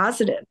that's Yeah.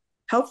 positive,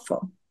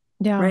 helpful,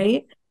 Yeah.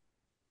 right?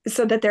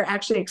 So that they're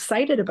actually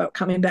excited about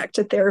coming back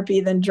to therapy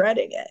than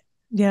dreading it,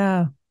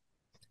 Yeah.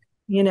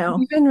 you know?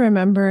 Even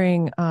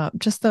remembering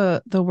just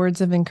the words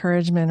of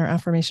encouragement or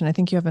affirmation, I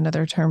think you have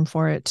another term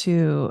for it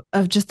too,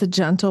 of just the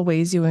gentle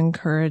ways you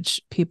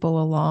encourage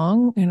people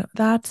along.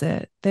 That's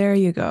it. There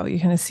you go. You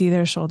kind of see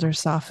their shoulders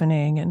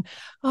softening and,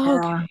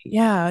 oh, Yeah. okay,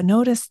 yeah,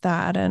 notice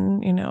that.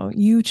 And,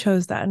 you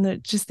chose that.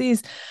 And just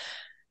these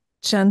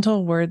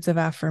gentle words of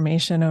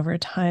affirmation over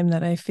time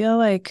that I feel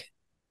like,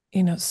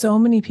 so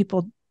many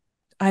people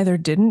either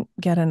didn't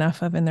get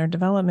enough of in their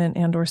development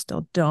and or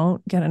still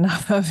don't get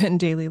enough of in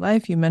daily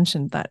life. You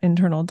mentioned that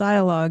internal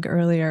dialogue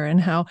earlier and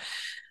how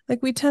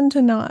like we tend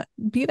to not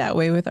be that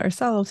way with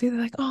ourselves. Either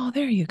like, oh,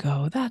 there you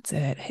go. That's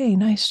it. Hey,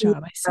 nice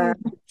job.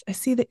 I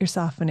see that you're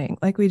softening.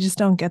 Like we just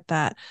don't get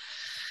that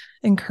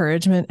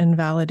encouragement and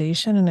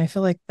validation. And I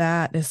feel like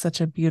that is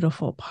such a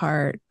beautiful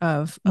part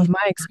of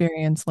my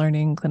experience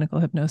learning clinical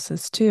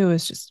hypnosis too,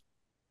 is just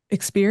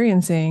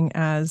experiencing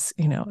as,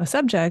 a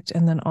subject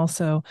and then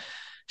also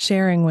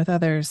sharing with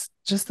others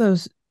just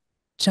those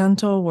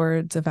gentle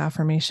words of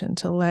affirmation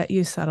to let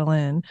you settle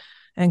in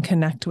and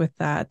connect with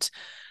that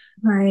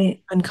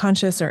Right.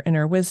 unconscious or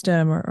inner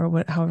wisdom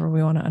or however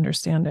we want to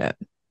understand it.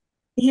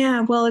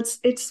 Yeah, well,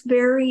 it's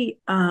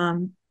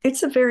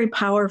a very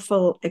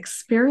powerful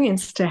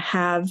experience to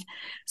have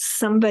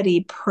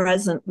somebody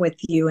present with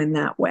you in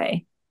that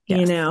way, you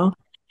Yes. know.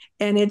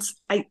 And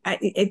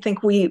I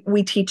think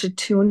we teach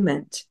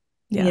attunement,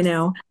 you Yes.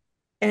 know.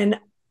 And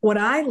what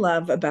I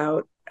love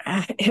about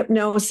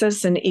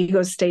hypnosis and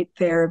ego state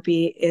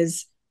therapy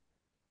is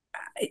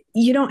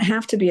you don't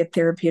have to be a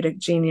therapeutic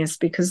genius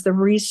because the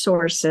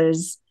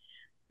resources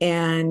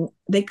and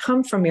they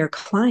come from your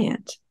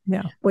client.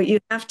 Yeah. What you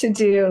have to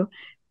do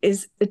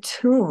is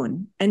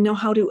attune and know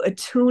how to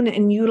attune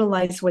and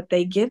utilize what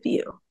they give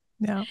you.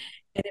 Yeah.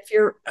 And if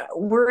you're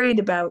worried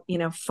about,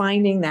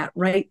 finding that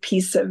right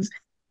piece of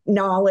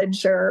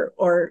knowledge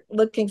or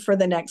looking for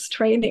the next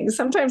training,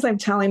 sometimes I'm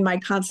telling my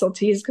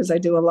consultees, because I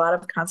do a lot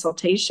of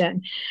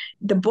consultation,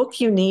 the book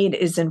you need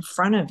is in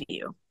front of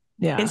you.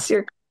 Yeah. It's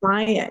your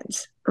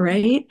client,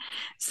 right?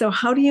 So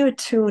how do you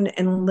attune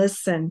and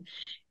listen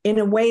in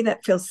a way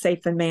that feels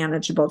safe and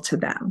manageable to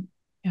them?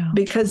 Yeah.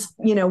 Because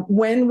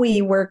when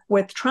we work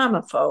with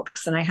trauma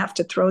folks, and I have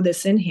to throw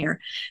this in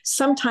here,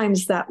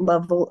 sometimes that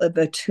level of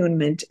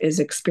attunement is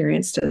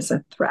experienced as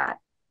a threat.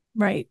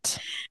 Right.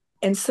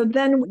 And so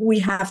then we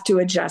have to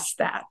adjust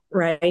that,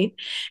 right?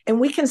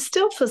 And we can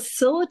still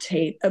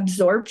facilitate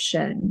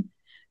absorption,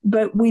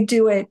 but we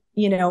do it,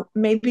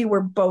 maybe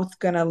we're both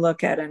going to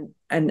look at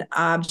an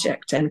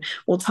object and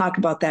we'll talk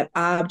about that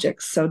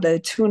object. So the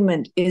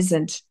attunement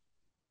isn't,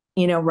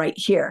 right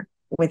here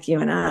with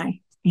you and I.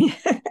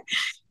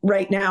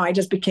 Right now, I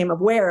just became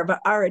aware of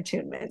our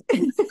attunement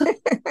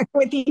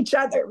with each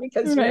other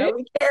because Right.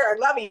 we care and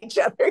love each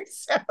other.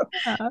 So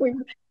Yeah. we've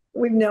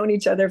we've known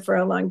each other for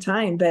a long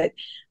time. But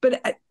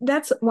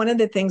that's one of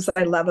the things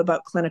I love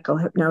about clinical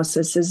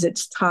hypnosis is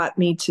it's taught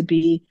me to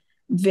be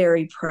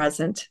very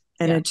present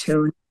and Yes.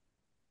 attuned,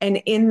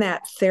 and in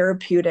that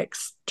therapeutic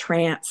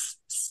trance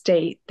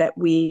state that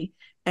we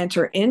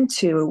enter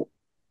into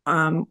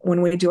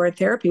when we do our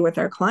therapy with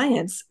our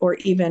clients, or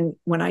even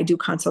when I do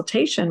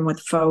consultation with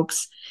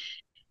folks,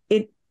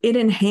 it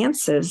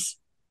enhances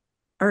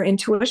our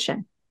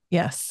intuition,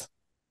 Yes.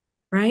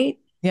 right?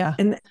 Yeah.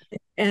 And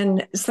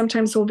and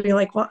sometimes we'll be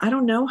like, well, I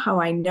don't know how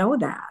I know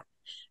that,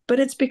 but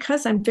it's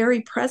because I'm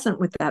very present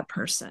with that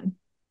person.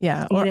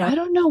 Yeah. You Or know, I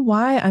don't know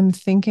why I'm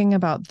thinking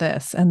about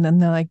this. And then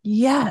they're like,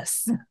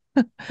 yes,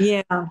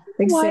 yeah, why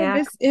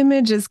exactly. this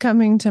image is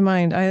coming to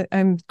mind.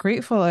 I'm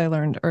grateful I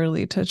learned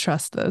early to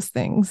trust those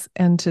things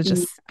and to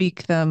just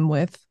speak them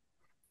with,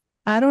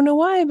 I don't know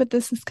why, but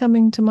this is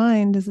coming to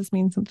mind. Does this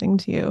mean something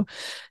to you?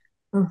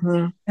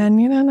 Mm-hmm. And,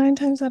 9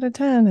 times out of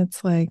 10,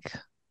 it's like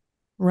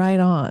right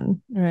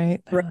on, right?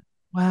 They're Right, like,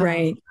 wow,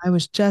 right. I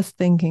was just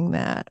thinking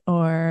that,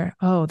 or,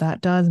 oh, that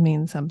does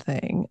mean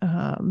something.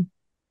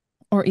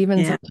 Or even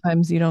Yeah,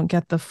 sometimes you don't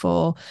get the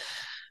full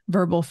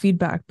verbal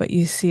feedback, but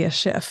you see a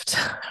shift,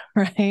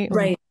 right? When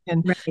right, you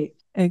can right,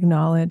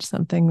 acknowledge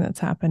something that's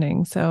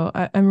happening. So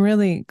I'm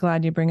really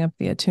glad you bring up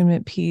the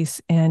attunement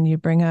piece and you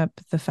bring up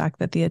the fact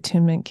that the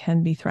attunement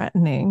can be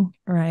threatening,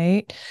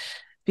 right?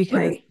 Because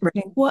right, right.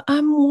 you think, well,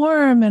 I'm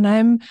warm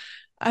and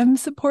I'm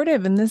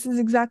supportive and this is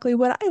exactly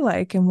what I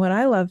like and what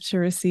I love to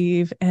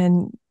receive.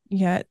 And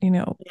yet,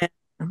 Yeah.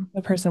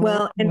 the person we're Well,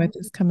 working and with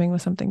is coming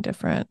with something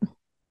different.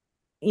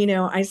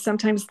 I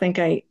sometimes think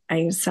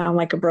I sound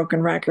like a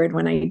broken record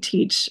when I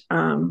teach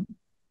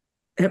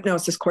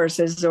hypnosis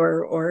courses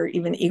or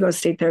even ego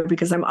state therapy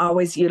because I'm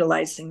always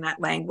utilizing that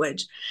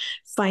language.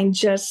 Find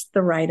just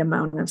the right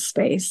amount of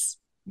space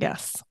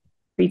Yes.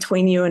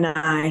 between you and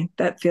I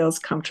that feels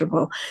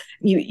comfortable.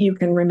 You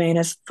can remain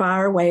as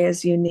far away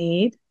as you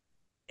need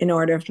in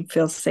order to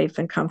feel safe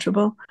and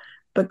comfortable,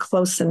 but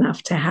close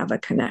enough to have a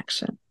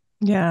connection.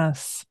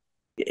 Yes.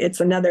 It's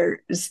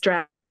another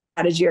strategy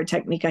or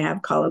technique I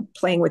have called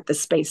playing with the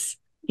space,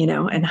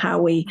 and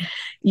how we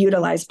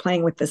utilize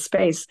playing with the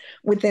space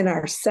within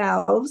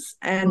ourselves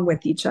and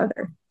with each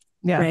other.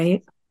 Yeah.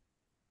 Right.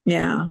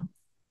 Yeah.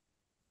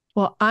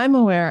 Well, I'm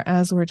aware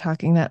as we're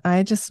talking that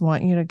I just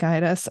want you to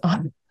guide us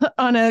on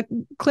on a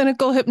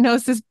clinical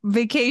hypnosis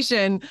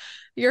vacation.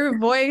 Your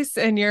voice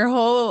and your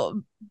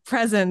whole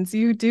presence,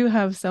 you do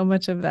have so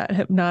much of that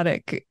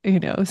hypnotic,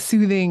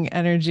 soothing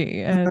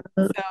energy. And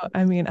so,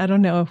 I mean, I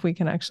don't know if we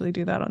can actually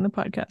do that on the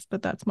podcast,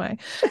 but that's my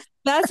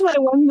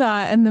one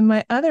thought. And then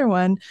my other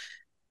one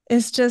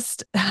is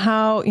just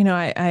how,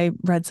 I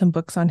read some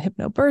books on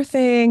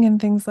hypnobirthing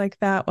and things like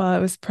that while I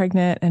was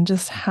pregnant, and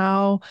just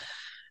how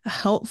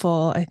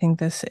helpful I think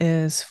this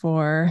is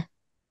for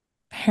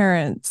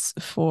parents,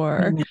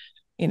 for,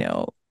 you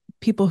know,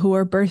 people who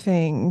are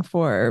birthing,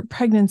 for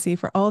pregnancy,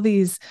 for all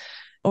these,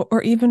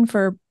 or even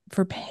for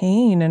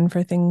pain and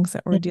for things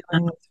that we're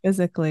dealing with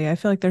physically. I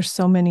feel like there's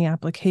so many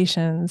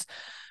applications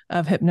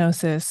of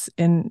hypnosis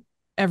in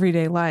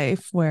everyday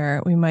life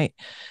where we might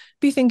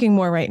be thinking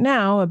more right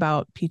now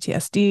about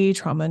PTSD,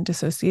 trauma and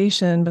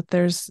dissociation, but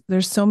there's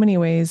so many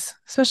ways,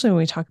 especially when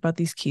we talk about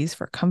these keys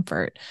for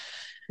comfort,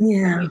 that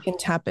Yeah. we can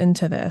tap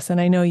into this. And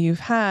I know you've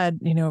had,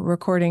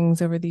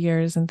 recordings over the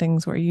years and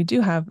things where you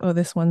do have, oh,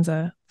 this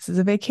is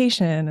a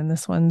vacation and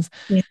this one's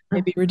Yeah.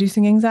 maybe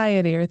reducing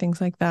anxiety or things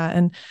like that.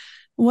 And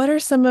what are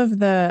some of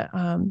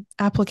the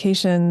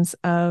applications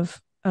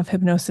of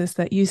hypnosis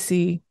that you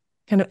see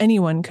kind of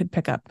anyone could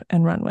pick up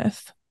and run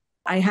with?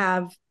 I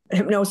have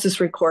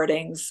hypnosis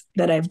recordings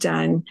that I've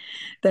done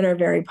that are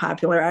very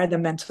popular are the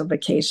mental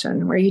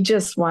vacation where you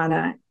just want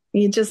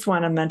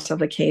a mental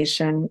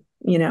vacation,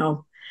 Yeah.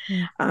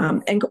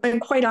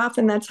 and quite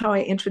often that's how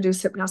I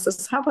introduce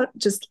hypnosis. How about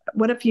just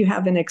what if you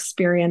have an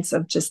experience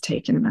of just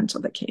taking a mental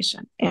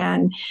vacation?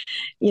 And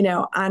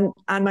on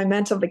my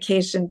mental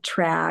vacation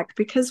track,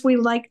 because we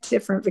like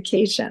different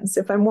vacations.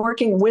 If I'm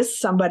working with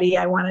somebody,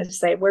 I want to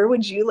say, where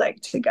would you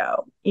like to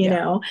go?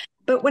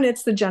 But when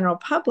it's the general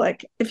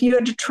public, if you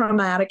had a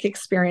traumatic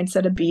experience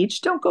at a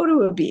beach, don't go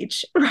to a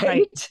beach,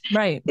 right?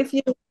 Right. If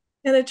you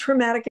had a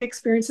traumatic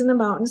experience in the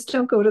mountains,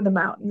 don't go to the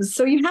mountains.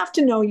 So you have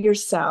to know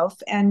yourself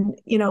and,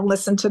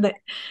 listen to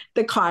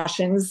the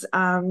cautions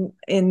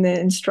in the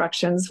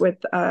instructions with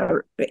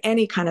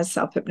any kind of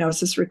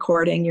self-hypnosis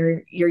recording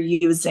you're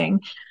using,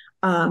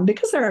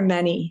 because there are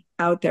many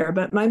out there.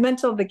 But my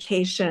mental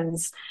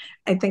vacations,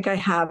 I think I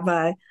have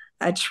a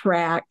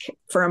track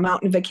for a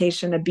mountain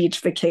vacation, a beach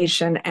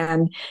vacation,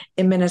 and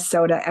in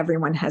Minnesota,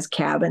 everyone has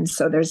cabins.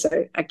 So there's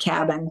a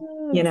cabin,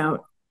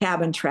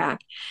 cabin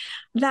track.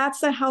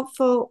 That's a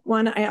helpful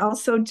one. I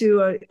also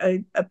do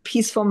a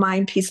peaceful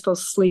mind, peaceful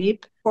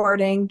sleep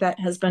recording that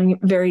has been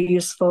very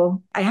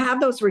useful. I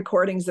have those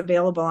recordings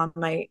available on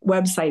my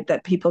website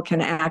that people can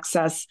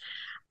access,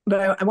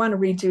 but I want to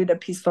redo the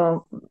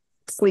peaceful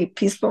sleep,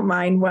 peaceful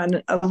mind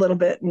one a little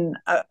bit and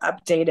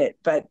update it,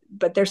 but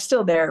they're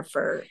still there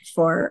for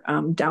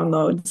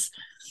downloads.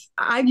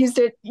 I've used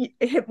it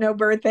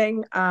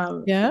hypnobirthing,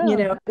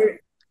 Yeah.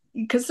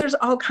 because there's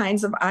all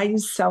kinds of. I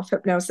use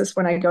self-hypnosis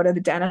when I go to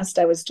the dentist.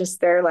 I was just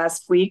there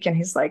last week and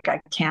he's like, I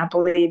can't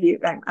believe you.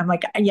 I'm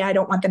like, yeah, I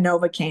don't want the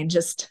Novocaine,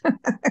 just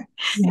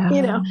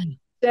Yeah.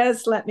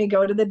 just let me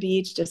go to the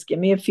beach, just give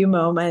me a few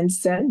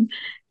moments. And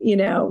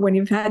when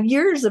you've had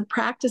years of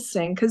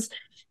practicing, because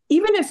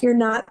even if you're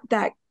not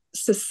that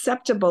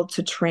susceptible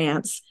to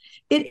trance,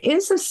 it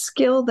is a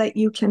skill that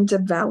you can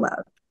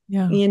develop.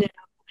 Yeah.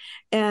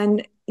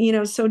 And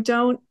so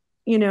don't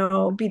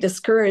be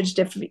discouraged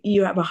if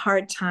you have a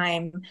hard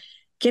time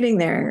getting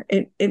there.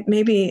 It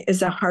maybe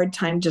is a hard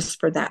time just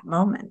for that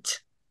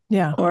moment,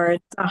 Yeah. or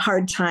it's a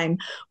hard time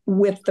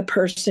with the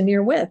person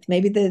you're with.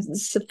 Maybe the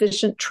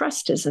sufficient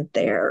trust isn't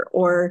there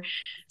or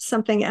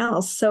something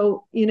else.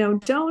 So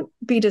don't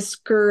be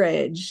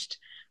discouraged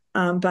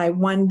by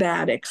one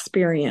bad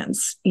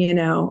experience.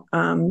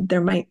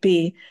 There might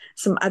be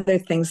some other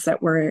things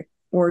that were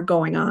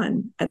going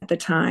on at the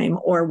time,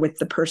 or with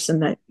the person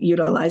that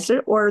utilized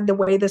it, or the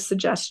way the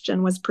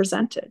suggestion was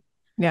presented.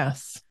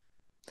 Yes.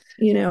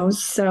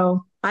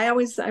 So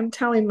I'm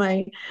telling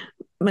my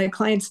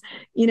clients,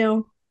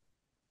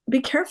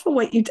 be careful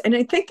what and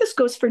I think this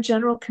goes for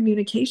general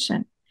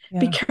communication.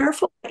 Be Yeah.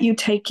 careful what you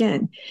take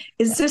in.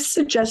 Is this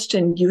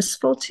suggestion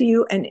useful to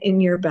you and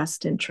in your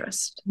best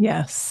interest?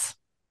 Yes.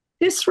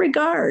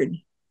 Disregard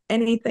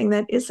anything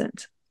that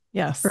isn't,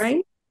 Yes.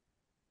 right?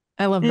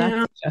 I love that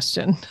Yeah.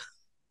 suggestion.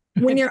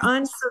 when you're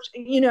on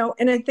social,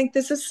 and I think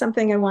this is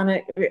something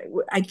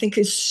I think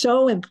is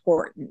so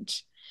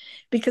important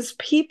because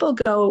people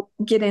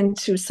get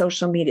into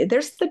social media.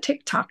 There's the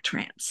TikTok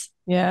trance,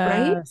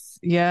 right? Yes.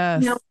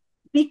 Yes. Now,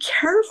 be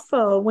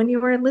careful when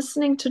you are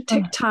listening to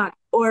TikTok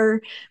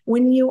or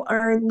when you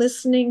are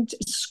listening to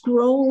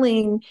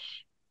scrolling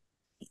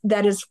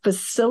that is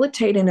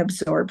facilitating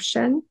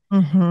absorption,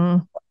 Mm-hmm.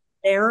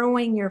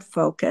 narrowing your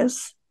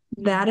focus.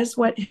 That is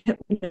what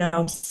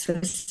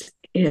hypnosis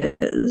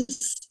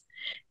is.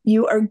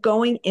 You are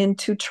going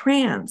into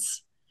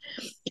trance.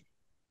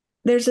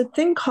 There's a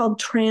thing called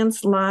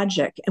trance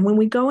logic. And when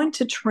we go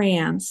into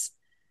trance,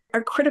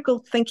 our critical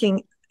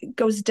thinking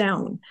goes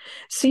down.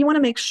 So you want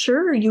to make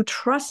sure you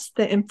trust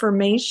the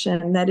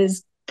information that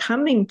is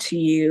coming to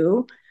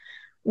you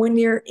when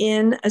you're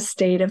in a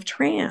state of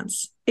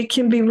trance. It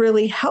can be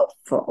really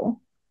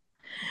helpful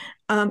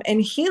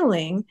and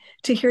healing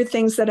to hear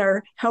things that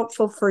are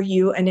helpful for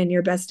you and in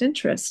your best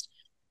interest.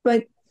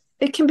 But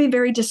it can be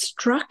very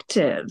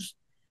destructive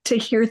to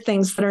hear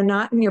things that are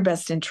not in your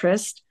best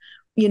interest,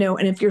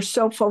 and if you're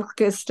so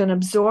focused and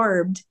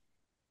absorbed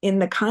in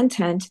the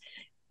content,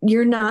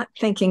 you're not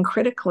thinking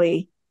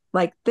critically,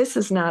 like, this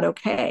is not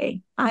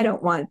okay. I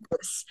don't want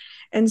this.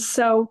 And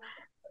so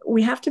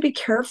we have to be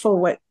careful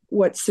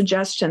what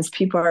suggestions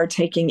people are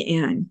taking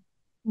in.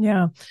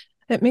 Yeah.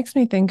 It makes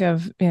me think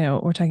of,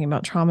 we're talking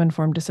about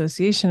trauma-informed,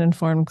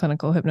 dissociation-informed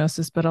clinical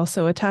hypnosis, but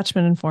also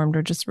attachment-informed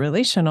or just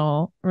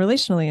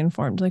relationally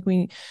informed.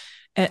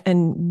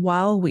 And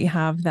while we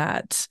have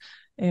that,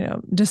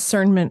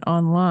 discernment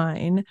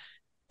online,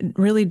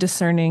 really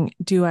discerning,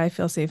 do I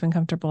feel safe and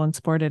comfortable and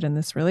supported in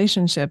this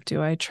relationship?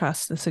 Do I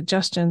trust the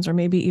suggestions, or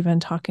maybe even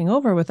talking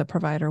over with a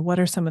provider? What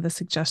are some of the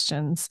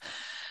suggestions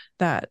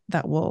that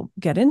we'll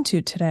get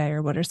into today?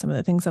 Or what are some of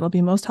the things that'll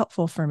be most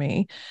helpful for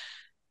me?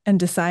 And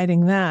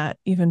deciding that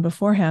even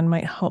beforehand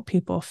might help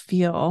people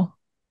feel,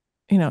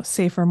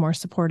 safer, more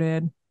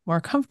supported, more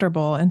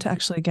comfortable, and to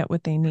actually get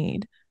what they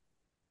need.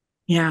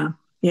 Yeah.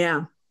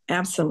 Yeah.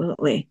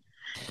 Absolutely.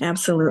 There's a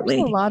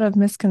Absolutely. lot of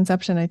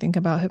misconception, I think,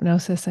 about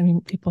hypnosis. I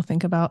mean, people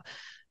think about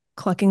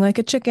clucking like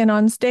a chicken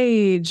on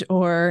stage,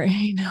 or,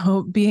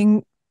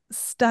 being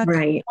stuck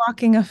Right.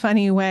 walking a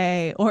funny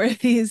way, or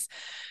these,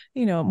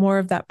 more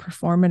of that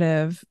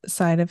performative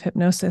side of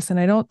hypnosis. And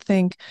I don't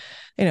think,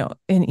 in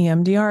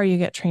EMDR, you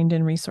get trained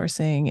in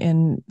resourcing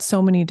in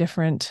so many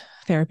different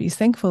therapies.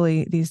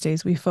 Thankfully, these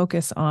days we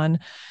focus on,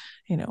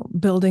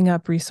 building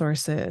up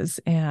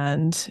resources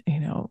and,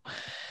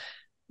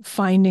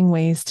 finding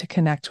ways to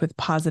connect with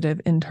positive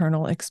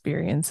internal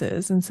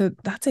experiences. And so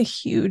that's a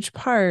huge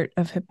part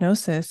of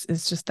hypnosis,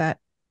 is just that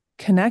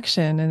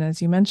connection. And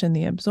as you mentioned,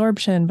 the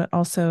absorption, but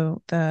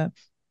also the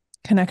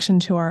connection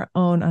to our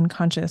own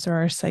unconscious or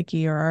our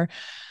psyche, or our,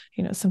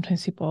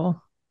 sometimes people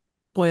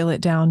boil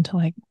it down to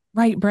like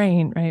right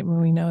brain, right?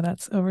 When we know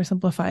that's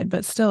oversimplified,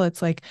 but still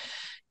it's like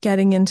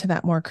getting into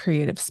that more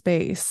creative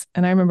space.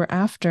 And I remember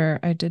after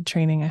I did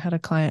training, I had a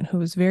client who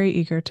was very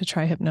eager to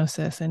try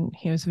hypnosis, and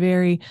he was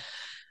very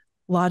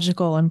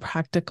logical and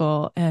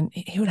practical, and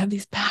he would have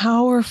these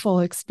powerful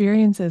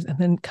experiences and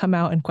then come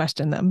out and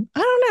question them. I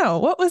don't know,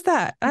 what was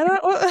that? I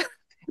don't what,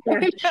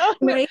 Yeah.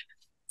 Right.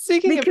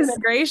 Speaking of Because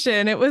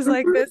integration, it was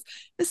like this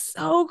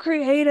so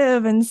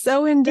creative and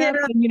so in yeah,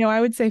 depth. And, I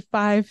would say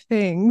 5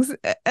 things,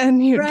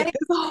 and you'd get right.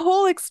 this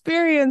whole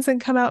experience and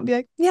come out and be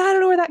like, yeah, I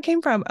don't know where that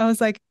came from. I was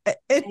like,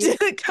 it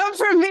didn't come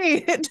from me.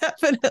 It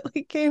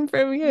definitely came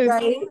from you.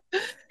 Right.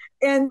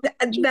 And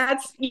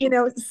that's,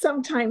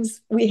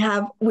 sometimes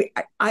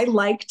I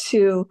like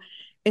to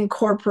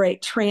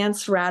incorporate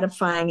trance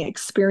ratifying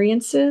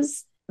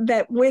experiences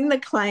that when the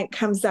client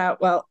comes out,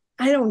 well,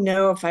 I don't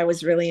know if I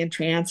was really in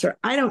trance, or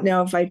I don't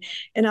know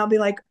and I'll be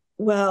like,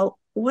 well,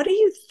 what do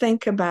you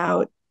think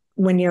about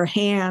when your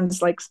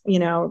hands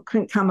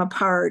couldn't come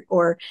apart?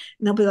 And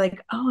they'll be like,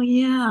 oh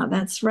yeah,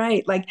 that's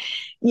right.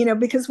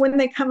 Because when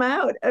they come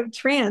out of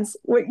trance,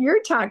 what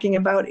you're talking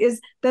about is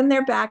then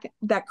they're back,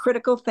 that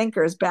critical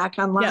thinker is back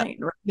Yeah. online,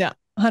 right? Yeah.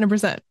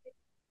 100%.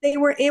 They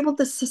were able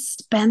to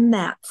suspend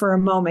that for a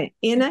moment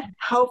in a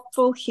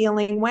helpful,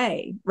 healing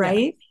way, Yeah.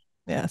 right?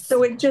 Yes.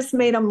 So it just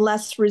made them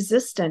less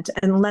resistant,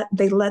 and let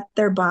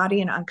their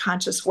body and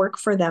unconscious work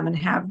for them and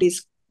have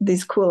these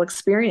cool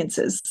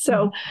experiences.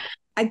 So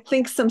I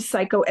think some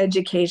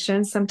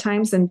psychoeducation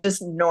sometimes, and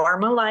just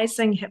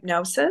normalizing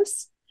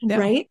hypnosis, Yeah.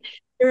 right?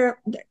 There are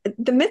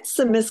the myths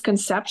and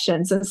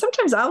misconceptions, and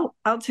sometimes I'll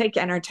take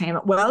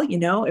entertainment. Well,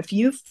 if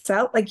you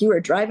felt like you were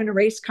driving a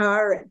race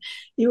car and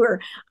you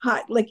were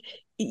hot,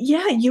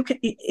 yeah, you could.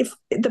 If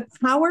the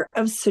power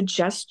of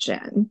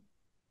suggestion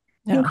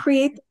can Yeah.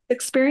 create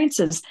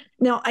experiences.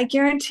 Now, I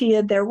guarantee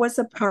you, there was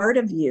a part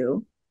of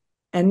you,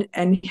 and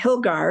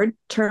Hilgard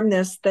termed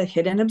this the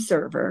hidden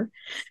observer.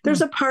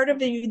 There's a part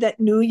of you that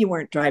knew you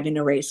weren't driving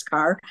a race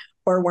car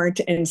or weren't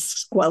in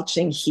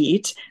squelching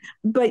heat,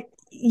 but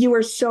you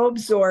were so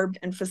absorbed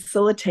and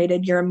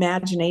facilitated, your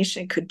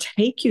imagination could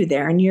take you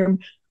there, and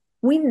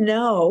we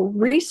know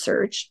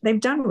research, they've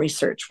done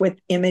research with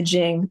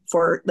imaging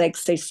for, like,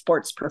 say,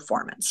 sports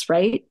performance,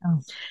 right? Oh.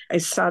 I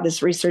saw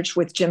this research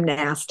with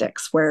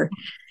gymnastics where,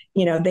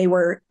 they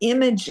were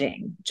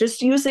imaging,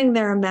 just using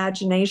their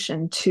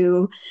imagination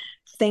to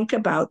think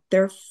about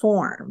their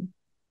form,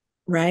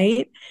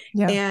 right?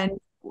 Yeah. And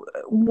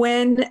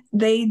when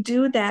they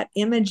do that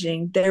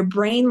imaging, their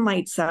brain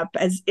lights up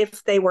as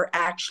if they were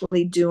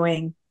actually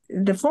doing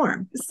the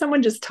form.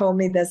 Someone just told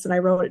me this and I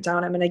wrote it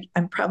down.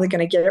 I'm probably going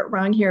to get it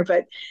wrong here,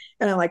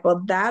 and I'm like,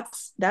 well,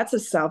 that's a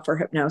cell for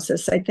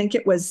hypnosis. I think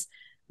it was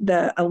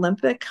the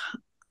Olympic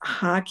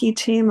hockey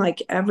team,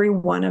 like every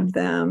one of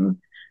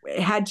them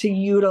had to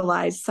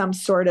utilize some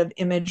sort of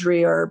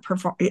imagery or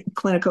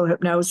clinical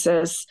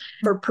hypnosis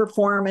for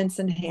performance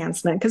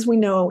enhancement, because we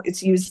know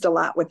it's used a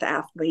lot with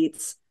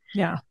athletes.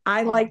 Yeah.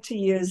 I like to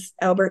use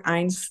Albert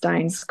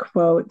Einstein's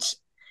quote,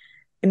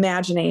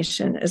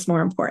 imagination is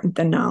more important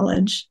than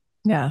knowledge.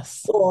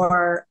 Yes.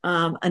 Or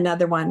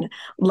another one,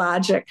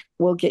 logic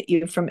will get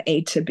you from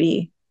A to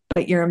B,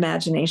 but your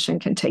imagination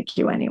can take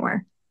you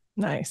anywhere.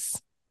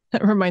 Nice.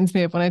 That reminds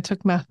me of when I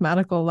took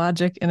mathematical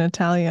logic in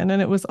Italian,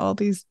 and it was all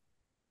these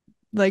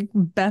like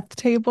Beth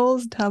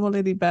tables,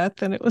 tavola di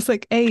Beth, and it was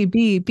like A,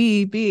 B,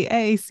 B, B,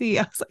 A, C.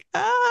 I was like,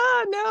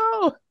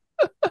 no.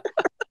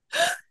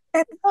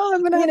 And, I'm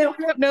going to have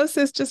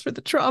hypnosis just for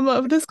the trauma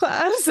of this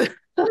class.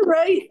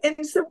 Right.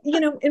 And so,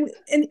 and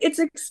it's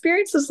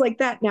experiences like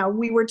that. Now,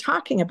 we were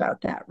talking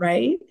about that,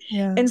 right?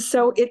 Yeah. And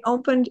so it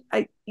opened,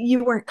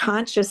 you weren't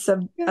conscious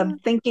of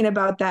thinking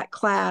about that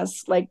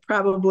class like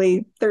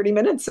probably 30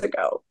 minutes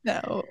ago.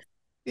 No.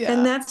 Yeah.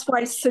 And that's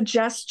why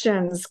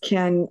suggestions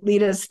can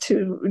lead us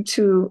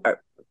to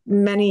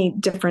many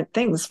different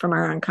things from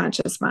our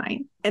unconscious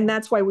mind. And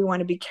that's why we want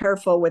to be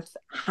careful with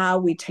how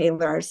we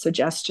tailor our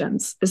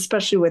suggestions,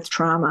 especially with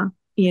trauma.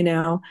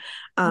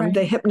 Right.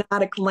 The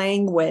hypnotic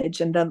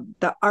language and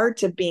the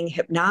art of being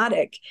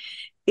hypnotic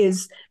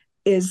is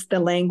the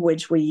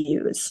language we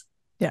use.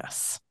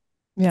 Yes.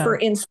 Yeah. For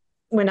instance,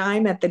 when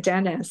I'm at the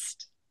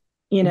dentist,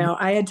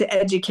 I had to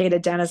educate a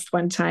dentist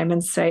one time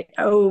and say,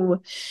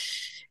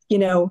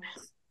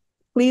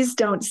 please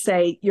don't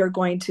say you're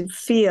going to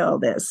feel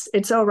this.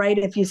 It's all right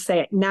if you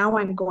say it. Now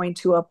I'm going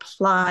to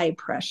apply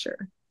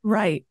pressure.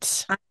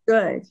 Right. I'm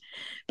good.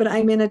 But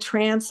I'm in a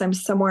trance. I'm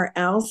somewhere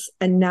else.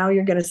 And now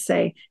you're going to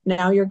say,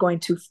 now you're going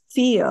to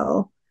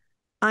feel.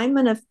 I'm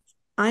going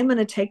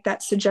to take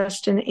that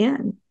suggestion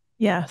in.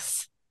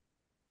 Yes.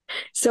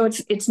 So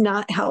it's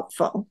not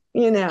helpful,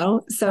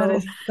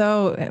 So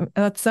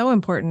that's so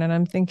important. And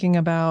I'm thinking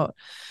about,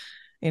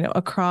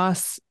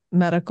 across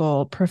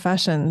medical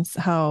professions,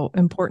 how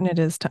important it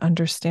is to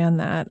understand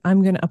that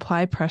I'm going to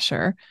apply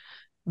pressure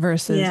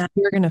versus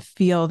you're going to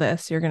feel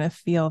this, you're going to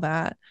feel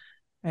that.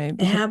 Right.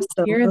 Because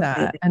absolutely. we hear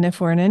that. And if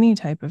we're in any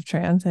type of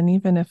trance, and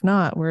even if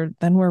not, we're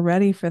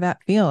ready for that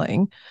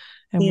feeling,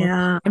 and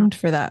we're primed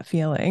for that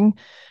feeling,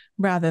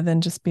 rather than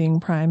just being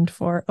primed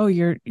for,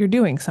 you're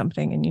doing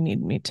something and you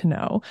need me to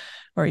know,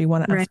 or you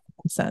want to ask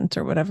consent,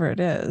 or whatever it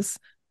is.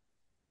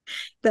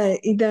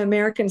 The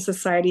American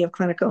Society of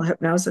Clinical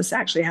Hypnosis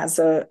actually has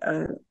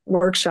a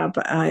workshop.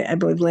 I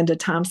believe Linda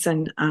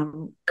Thompson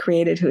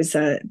created, who's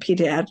a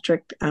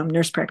pediatric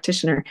nurse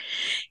practitioner,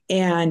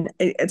 and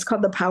it's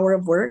called The Power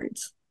of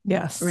Words.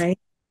 Yes. Right.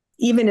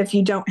 Even if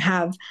you don't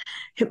have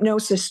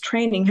hypnosis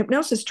training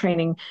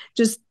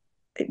just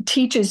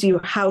teaches you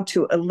how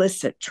to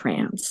elicit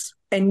trance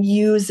and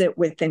use it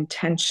with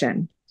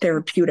intention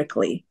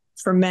therapeutically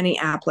for many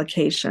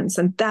applications.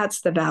 And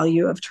that's the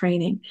value of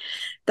training.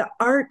 The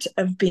art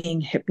of being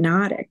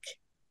hypnotic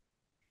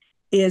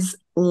is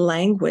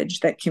language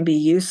that can be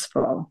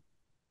useful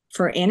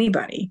for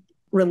anybody,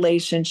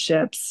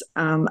 relationships,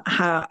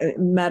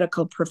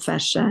 medical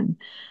profession.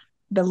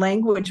 The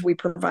language we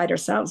provide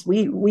ourselves,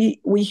 we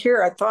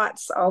hear our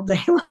thoughts all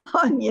day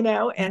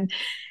long,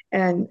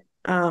 and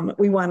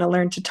we want to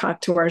learn to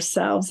talk to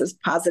ourselves as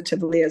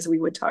positively as we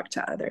would talk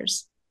to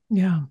others.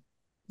 Yeah.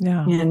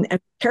 Yeah. And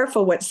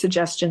careful what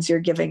suggestions you're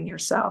giving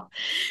yourself.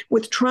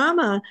 With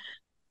trauma,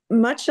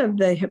 much of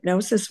the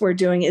hypnosis we're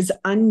doing is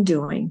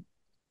undoing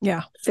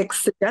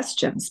fixed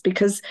suggestions,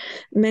 because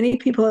many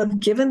people have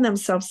given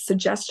themselves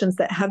suggestions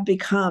that have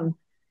become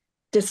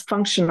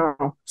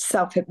dysfunctional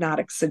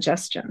self-hypnotic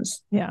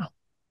suggestions. Yeah.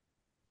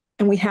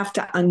 And we have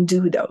to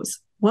undo those.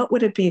 What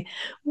would it be?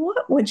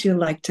 What would you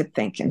like to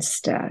think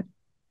instead?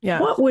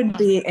 Yeah. What would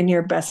be in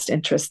your best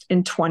interest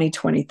in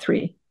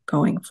 2023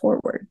 going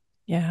forward?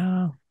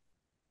 Yeah.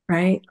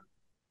 Right?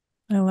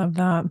 I love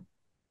that.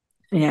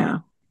 Yeah.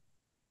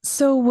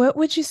 So what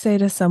would you say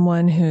to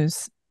someone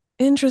who's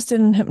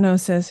interested in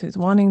hypnosis, who's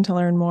wanting to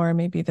learn more?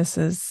 Maybe this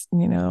is,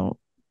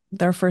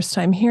 their first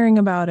time hearing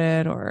about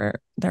it,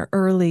 or they're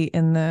early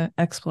in the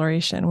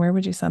exploration. Where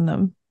would you send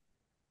them?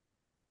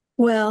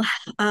 Well,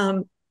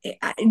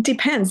 it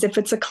depends. If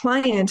it's a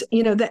client,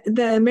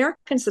 the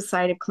American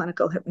Society of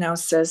Clinical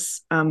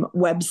Hypnosis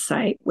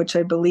website, which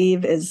I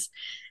believe is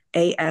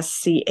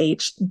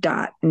asch.net,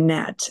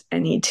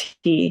 NET,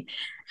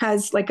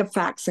 has like a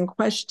facts and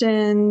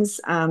questions.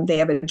 They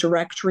have a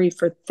directory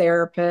for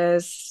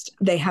therapists.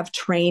 They have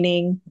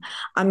training.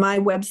 On my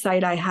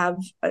website, I have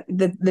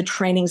the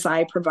trainings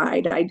I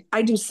provide.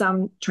 I do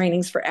some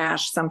trainings for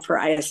ASH, some for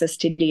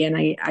ISSTD, and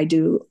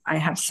I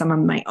have some of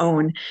my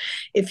own.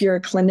 If you're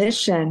a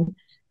clinician,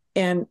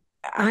 and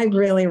I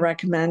really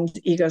recommend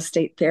ego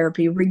state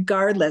therapy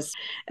regardless.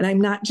 And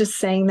I'm not just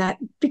saying that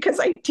because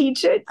I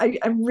teach it. I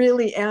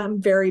really am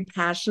very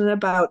passionate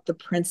about the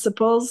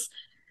principles,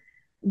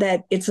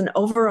 that it's an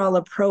overall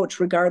approach,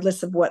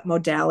 regardless of what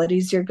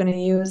modalities you're going to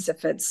use.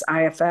 If it's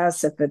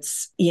IFS, if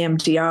it's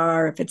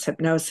EMDR, if it's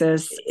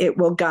hypnosis, it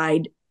will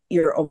guide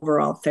your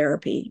overall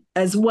therapy,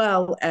 as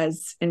well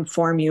as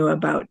inform you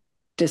about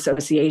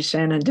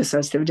dissociation and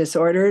dissociative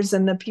disorders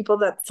and the people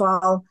that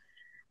fall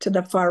to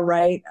the far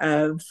right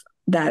of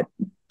that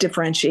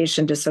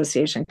differentiation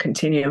dissociation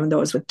continuum,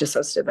 those with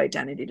dissociative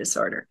identity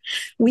disorder.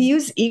 We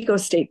use ego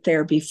state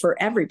therapy for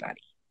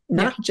everybody,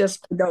 not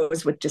just for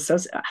those with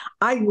dissociation.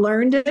 I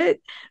learned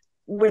it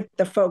with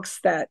the folks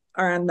that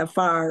are on the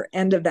far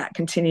end of that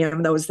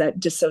continuum, those that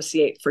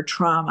dissociate for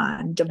trauma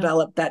and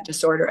develop that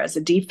disorder as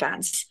a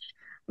defense.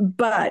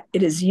 But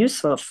it is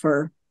useful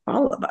for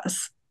all of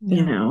us,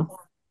 you know.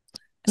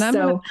 And I'm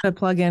going to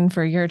plug in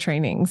for your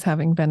trainings,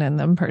 having been in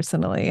them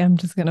personally. I'm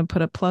just going to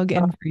put a plug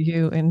in for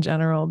you in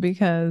general,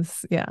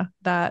 because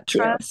that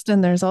trust.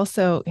 And there's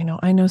also,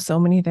 I know so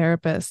many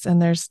therapists,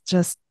 and there's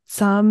just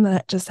some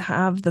that just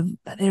have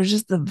there's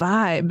just the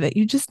vibe that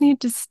you just need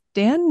to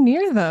stand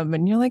near them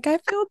and you're like, I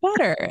feel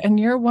better. And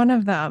you're one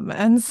of them.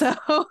 And so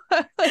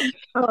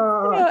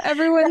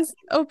everyone's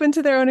open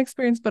to their own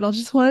experience, but I'll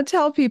just want to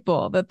tell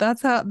people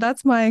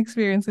that's my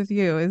experience with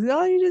you, is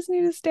you just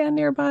need to stand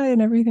nearby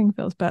and everything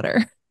feels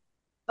better.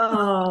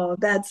 Oh,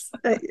 that's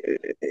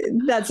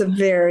a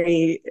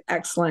very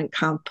excellent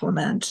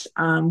compliment.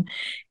 And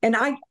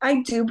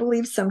I do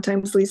believe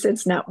sometimes, Lisa,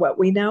 it's not what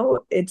we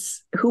know,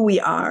 it's who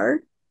we are.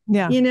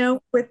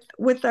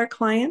 With our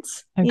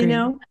clients.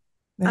 Agreed.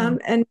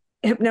 And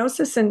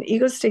hypnosis and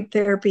ego state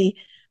therapy,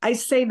 I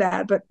say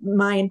that, but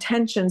my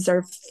intentions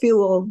are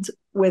fueled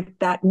with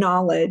that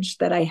knowledge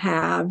that I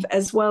have,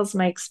 as well as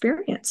my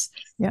experience.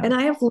 And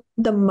I have learned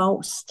the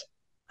most.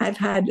 I've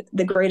had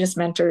the greatest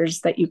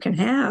mentors that you can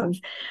have,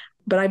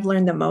 but I've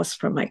learned the most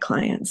from my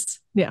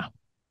clients. Yeah.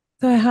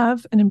 So I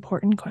have an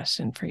important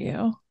question for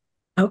you.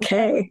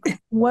 Okay.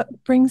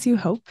 What brings you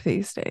hope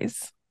these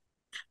days?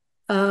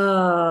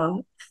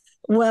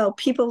 Well,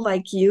 people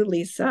like you,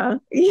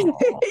 Lisa.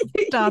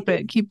 Stop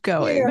it. Keep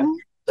going. Yeah.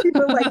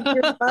 People like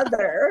your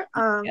mother.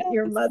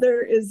 Your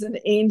mother is an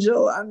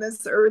angel on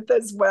this earth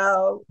as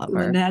well.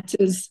 Lynette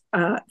is,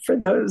 for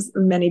those,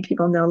 many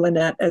people know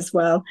Lynette as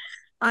well.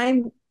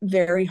 I'm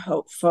very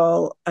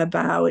hopeful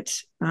about,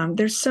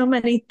 there's so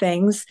many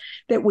things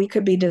that we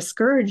could be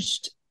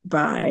discouraged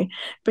by,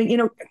 but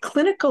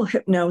clinical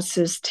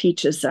hypnosis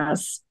teaches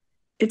us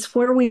it's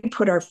where we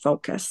put our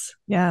focus.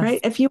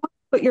 Right? If you want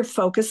to put your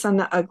focus on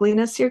the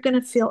ugliness, you're going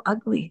to feel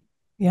ugly.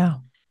 Yeah.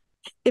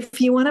 If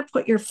you want to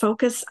put your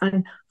focus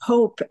on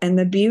hope and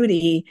the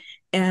beauty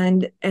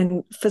and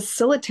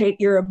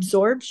facilitate your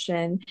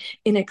absorption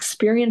in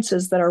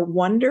experiences that are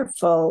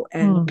wonderful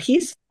and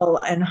peaceful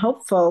and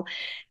hopeful.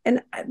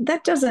 And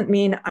that doesn't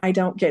mean I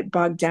don't get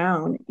bogged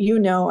down.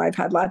 I've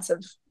had lots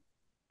of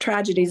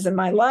tragedies in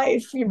my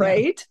life,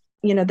 right?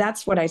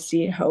 That's what I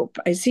see hope.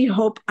 I see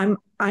hope.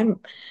 I'm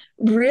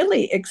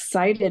really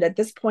excited at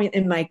this point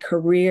in my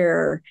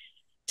career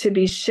to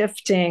be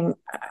shifting.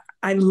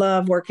 I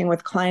love working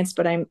with clients,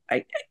 but I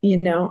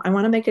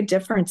want to make a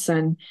difference,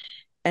 and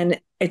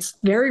it's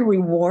very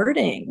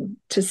rewarding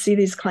to see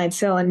these clients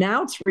heal. And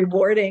now it's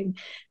rewarding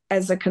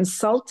as a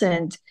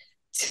consultant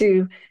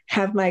to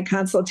have my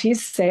consultees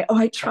say, "Oh,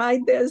 I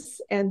tried this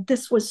and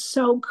this was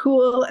so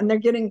cool." And they're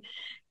getting,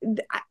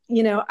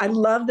 I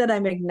love that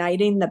I'm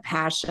igniting the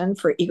passion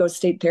for ego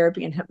state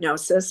therapy and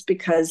hypnosis,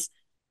 because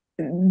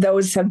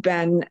those have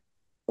been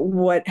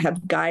what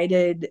have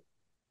guided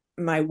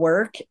my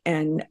work,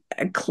 and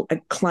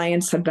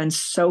clients have been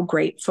so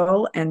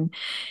grateful. And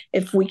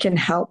if we can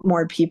help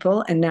more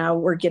people, and now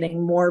we're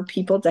getting more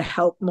people to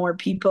help more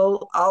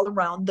people all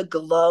around the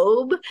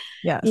globe,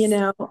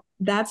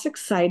 that's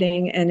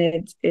exciting,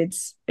 and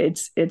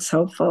it's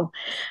hopeful.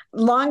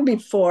 Long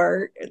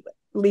before,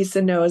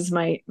 Lisa knows,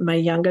 my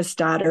youngest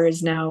daughter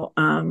is now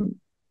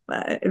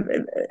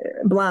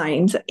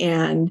blind,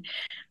 and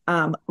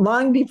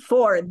long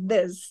before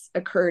this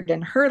occurred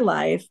in her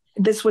life,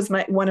 this was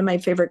one of my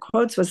favorite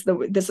quotes was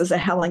this is a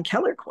Helen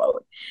Keller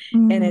quote.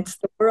 And it's,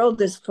 the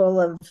world is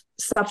full of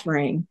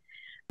suffering,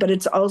 but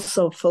it's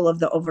also full of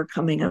the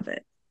overcoming of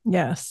it.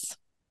 Yes.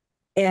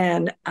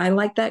 And I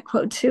like that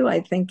quote too.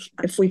 I think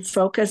if we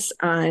focus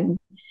on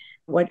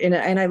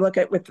and I look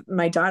at with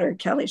my daughter,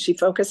 Kelly, she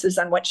focuses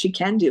on what she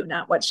can do,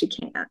 not what she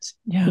can't.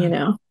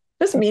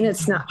 Doesn't mean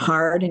it's not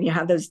hard. And you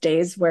have those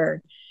days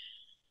where,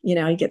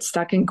 you get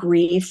stuck in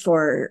grief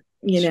or,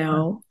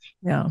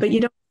 but you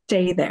don't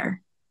stay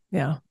there.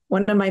 Yeah.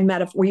 One of my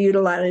we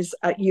utilize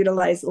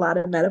a lot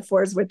of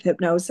metaphors with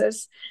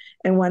hypnosis.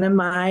 And one of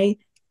my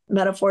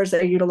metaphors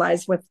that I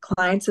utilize with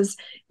clients is,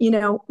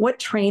 what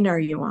train are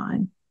you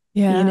on?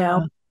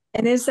 Yeah.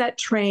 And is that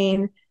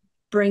train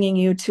bringing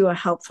you to a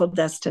helpful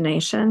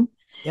destination?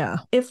 Yeah.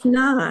 If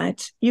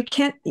not, you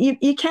can't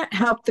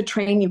help the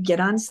train you get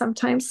on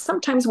sometimes.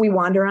 Sometimes we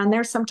wander on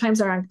there.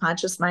 Sometimes our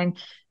unconscious mind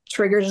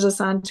triggers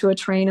us onto a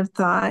train of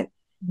thought.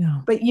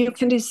 Yeah. But you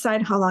can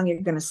decide how long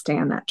you're going to stay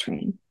on that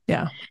train.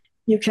 Yeah.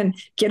 You can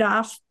get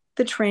off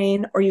the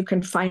train, or you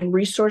can find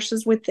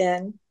resources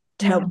within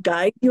to help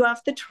guide you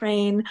off the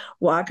train,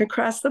 walk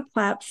across the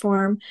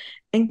platform,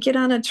 and get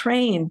on a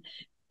train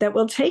that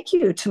will take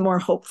you to more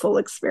hopeful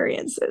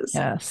experiences.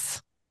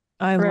 Yes.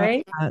 I love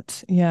Right?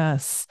 that.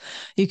 Yes.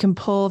 You can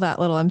pull that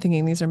little, I'm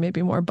thinking these are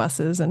maybe more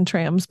buses and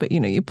trams, but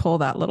you pull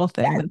that little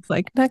thing Yes. that's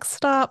like, next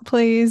stop,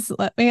 please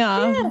let me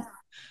off. Yeah.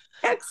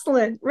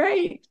 Excellent.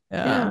 Right.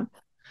 Yeah. Yeah.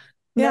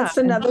 And Yeah. that's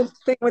another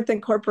thing with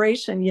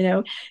incorporation,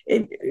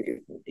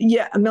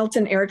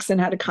 Milton Erickson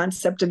had a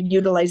concept of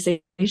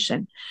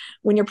utilization.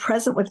 When you're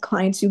present with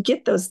clients, you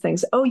get those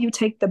things. Oh, you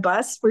take the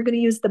bus? We're going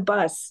to use the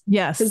bus.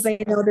 Yes. Because they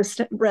know this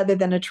rather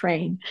than a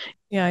train.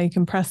 Yeah, you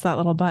can press that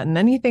little button.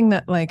 Anything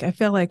that I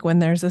feel like when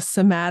there's a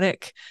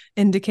somatic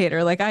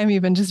indicator, like I'm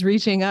even just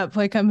reaching up,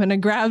 like I'm going to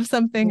grab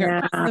something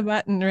or press the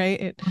button, right?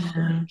 It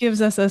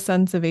gives us a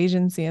sense of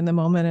agency in the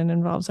moment and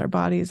involves our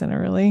bodies in a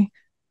really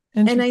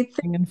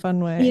interesting and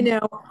fun way.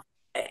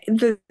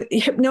 The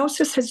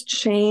hypnosis has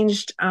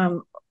changed.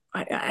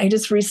 I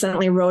just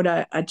recently wrote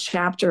a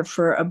chapter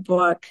for a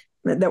book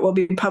that will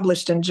be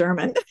published in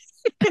German.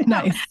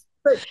 Nice.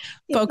 But,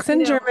 folks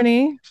in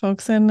Germany,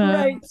 folks in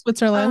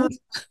Switzerland.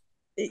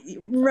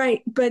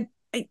 Right. But,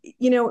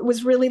 it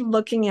was really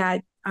looking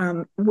at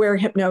where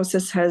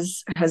hypnosis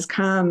has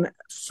come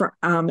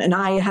from. And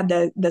I had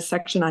the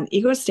section on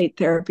ego state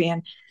therapy,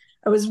 and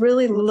I was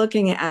really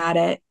looking at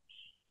it.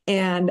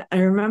 And I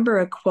remember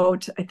a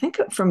quote, I think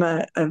from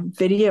a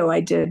video I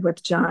did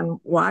with John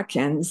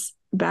Watkins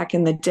back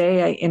in the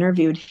day. I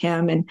interviewed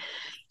him, and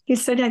he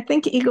said, I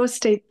think ego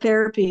state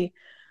therapy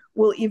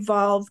will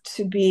evolve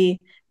to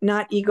be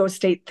not ego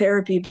state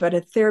therapy, but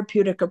a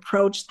therapeutic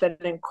approach that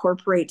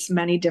incorporates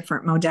many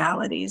different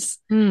modalities.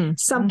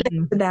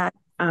 Something that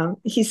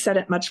he said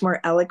it much more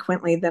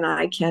eloquently than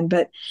I can,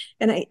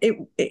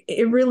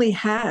 it really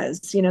has,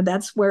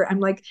 that's where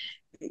I'm like,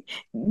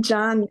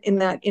 John, in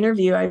that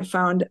interview I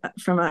found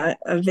from a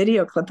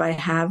video clip I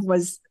have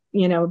was,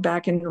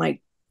 back in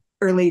like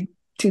early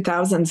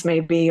 2000s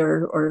maybe,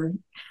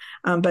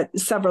 but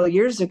several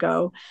years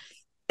ago.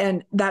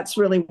 And that's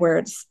really where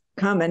it's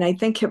come. And I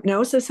think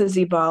hypnosis has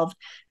evolved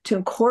to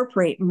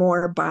incorporate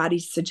more body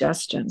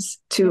suggestions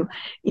to,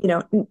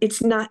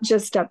 it's not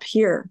just up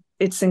here,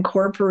 it's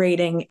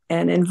incorporating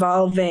and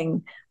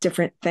involving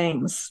different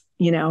things,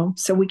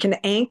 so we can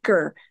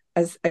anchor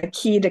as a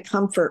key to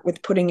comfort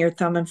with putting your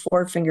thumb and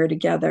forefinger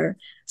together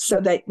so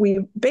that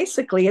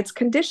it's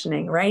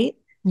conditioning, right?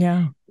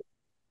 Yeah.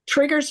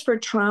 Triggers for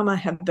trauma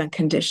have been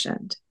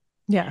conditioned.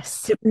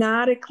 Yes.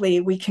 Hypnotically,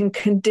 we can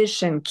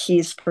condition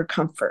keys for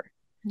comfort.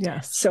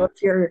 Yes. So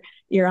if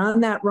you're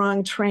on that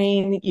wrong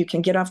train, you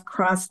can get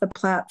across the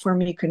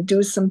platform, you can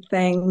do some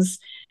things,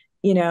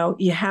 you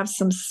have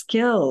some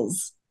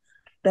skills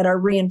that are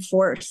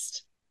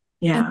reinforced.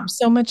 Yeah. And there's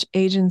so much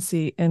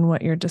agency in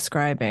what you're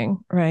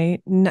describing,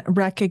 right?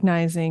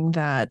 Recognizing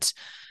that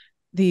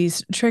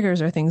these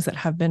triggers are things that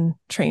have been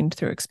trained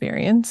through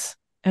experience,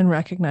 and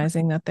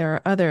recognizing that there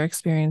are other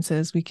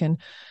experiences we can,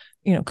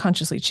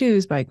 consciously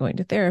choose by going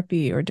to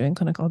therapy or doing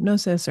clinical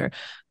hypnosis or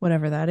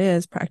whatever that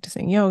is,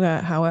 practicing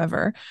yoga,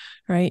 however,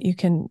 right? You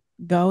can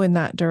go in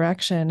that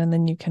direction, and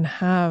then you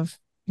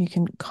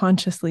can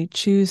consciously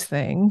choose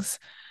things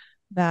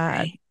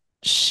that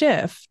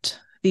shift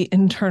the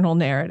internal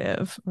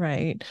narrative,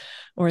 right?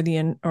 Or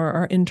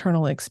our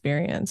internal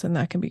experience. And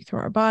that can be through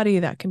our body,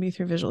 that can be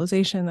through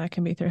visualization, that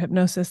can be through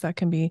hypnosis, that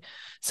can be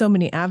so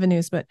many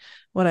avenues. But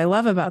what I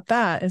love about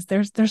that is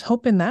there's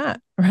hope in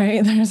that,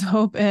 right? There's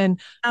hope in,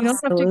 you don't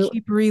have to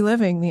keep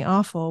reliving the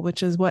awful,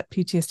 which is what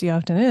PTSD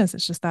often is.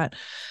 It's just that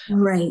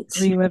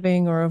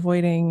reliving or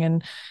avoiding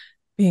and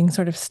being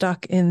sort of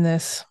stuck in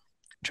this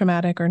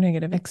traumatic or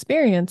negative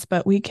experience.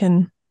 But we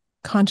can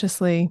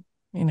consciously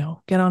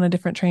get on a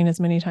different train as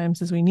many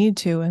times as we need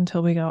to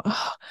until we go,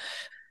 oh,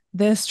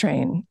 this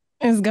train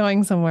is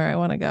going somewhere I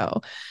want to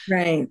go.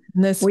 Right.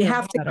 We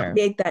have to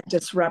create that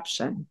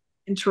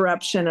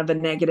interruption of a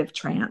negative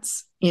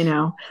trance.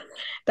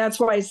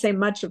 That's why I say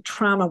much of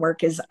trauma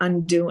work is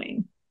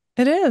undoing.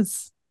 It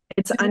is.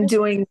 It's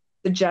undoing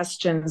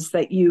suggestions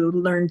that you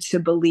learn to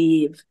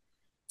believe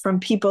from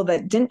people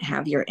that didn't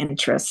have your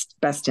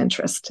best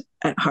interest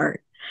at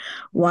heart.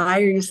 Why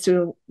are you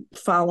still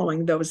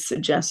following those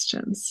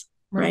suggestions?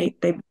 Right?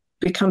 They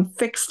become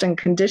fixed and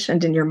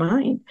conditioned in your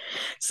mind.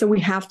 So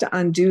we have to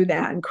undo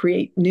that and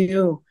create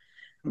new,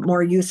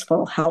 more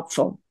useful,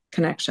 helpful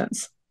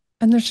connections.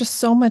 And there's just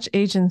so much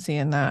agency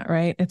in that,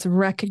 right? It's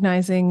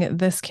recognizing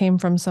this came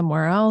from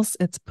somewhere else.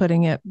 It's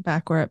putting it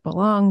back where it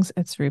belongs.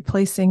 It's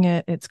replacing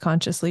it. It's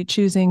consciously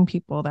choosing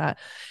people that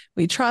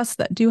we trust,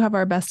 that do have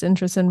our best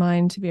interests in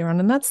mind to be around.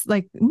 And that's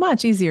like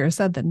much easier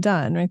said than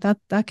done, right?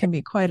 That can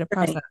be quite a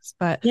process,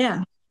 but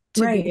yeah,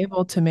 to be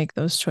able to make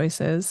those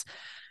choices,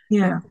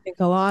 yeah, I think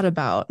a lot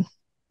about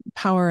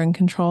power and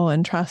control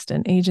and trust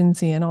and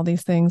agency and all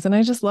these things. And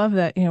I just love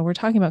that, we're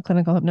talking about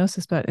clinical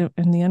hypnosis, but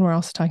in the end, we're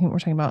talking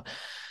about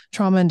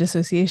trauma and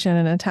dissociation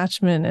and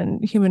attachment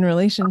and human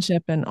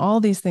relationship and all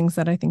these things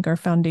that I think are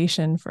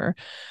foundation for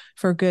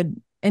good,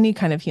 any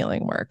kind of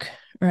healing work.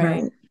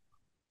 Right.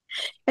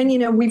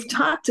 And, we've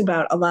talked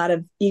about a lot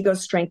of ego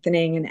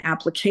strengthening and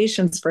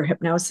applications for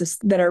hypnosis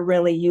that are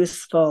really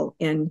useful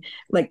in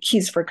like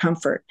keys for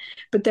comfort.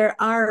 But there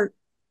are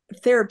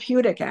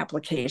therapeutic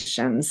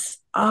applications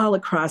all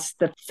across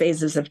the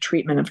phases of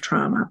treatment of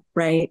trauma,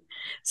 right?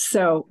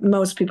 So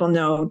most people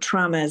know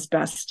trauma is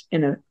best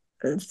in a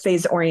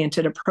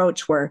phase-oriented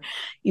approach where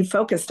you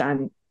focused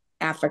on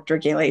affect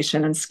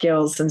regulation and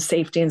skills and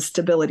safety and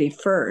stability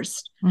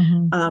first.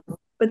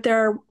 But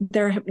there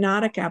are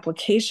hypnotic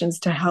applications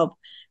to help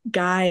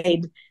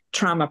guide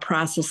trauma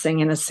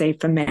processing in a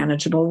safe and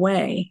manageable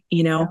way.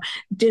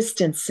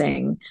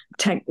 Distancing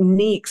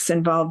techniques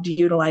involved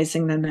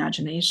utilizing the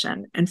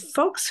imagination. And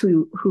folks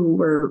who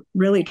were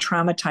really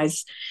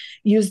traumatized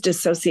used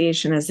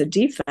dissociation as a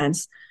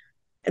defense.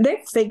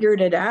 They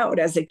figured it out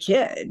as a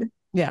kid.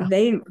 Yeah.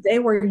 They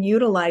were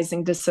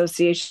utilizing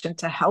dissociation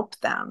to help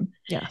them.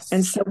 Yes.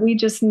 And so we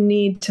just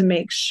need to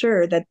make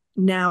sure that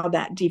now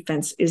that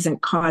defense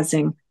isn't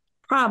causing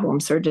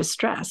problems or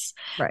distress.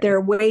 Right. There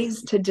are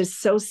ways to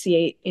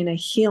dissociate in a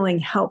healing,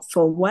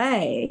 helpful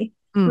way.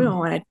 We don't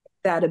want to take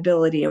that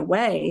ability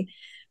away,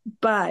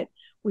 but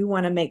we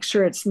want to make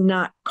sure it's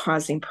not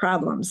causing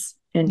problems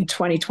in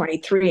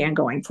 2023 and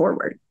going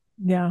forward.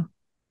 Yeah.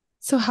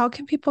 So how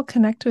can people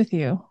connect with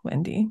you,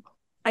 Wendy?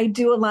 I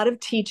do a lot of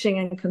teaching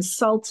and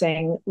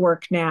consulting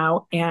work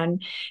now,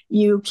 and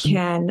you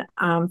can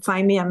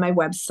find me on my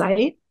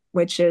website,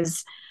 which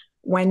is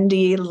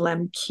Wendy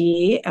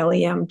Lemke,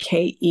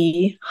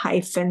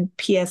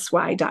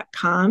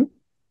 LEMKE-PSY.com.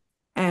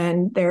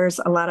 And there's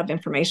a lot of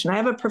information. I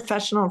have a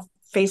professional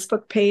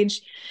Facebook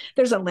page.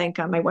 There's a link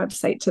on my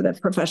website to the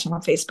professional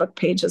Facebook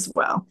page as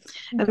well.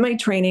 And my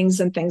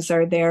trainings and things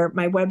are there.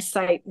 My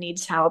website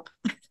needs help.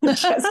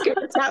 Just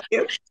gonna tell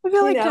you. I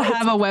feel like to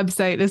have a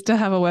website is to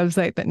have a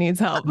website that needs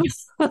help.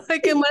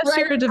 Like unless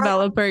you're a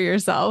developer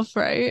yourself,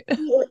 right?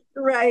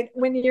 Right.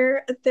 When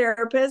you're a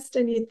therapist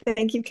and you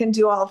think you can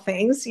do all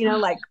things,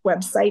 like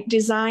website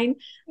design,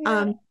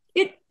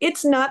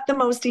 it's not the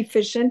most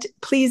efficient.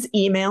 Please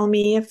email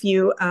me if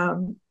you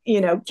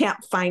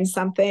can't find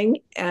something.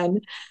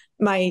 And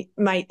my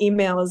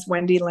email is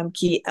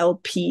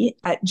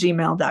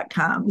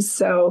wendylemkelp@gmail.com.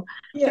 So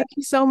thank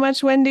you so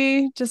much,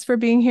 Wendy, just for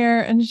being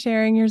here and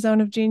sharing your zone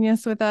of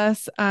genius with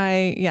us.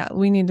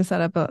 We need to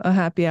set up a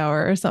happy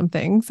hour or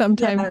something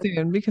sometime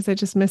soon, because I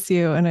just miss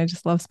you and I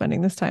just love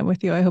spending this time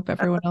with you. I hope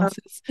everyone else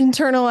has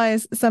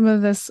internalized some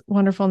of this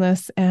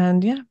wonderfulness,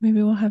 and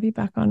maybe we'll have you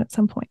back on at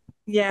some point.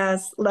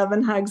 Yes. Love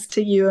and hugs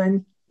to you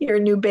and your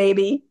new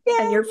baby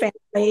and your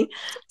family.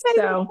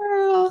 So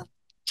girl.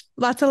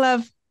 Lots of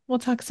love. We'll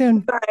talk soon.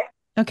 Bye.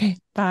 Okay.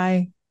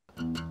 Bye.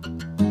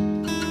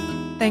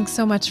 Thanks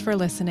so much for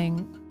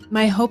listening.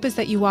 My hope is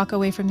that you walk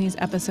away from these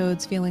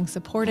episodes feeling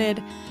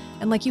supported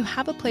and like you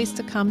have a place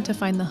to come to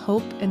find the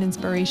hope and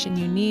inspiration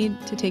you need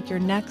to take your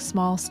next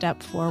small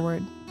step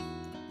forward.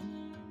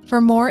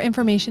 For more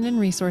information and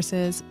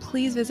resources,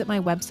 please visit my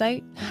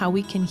website,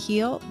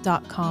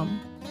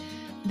 howwecanheal.com.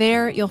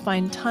 There, you'll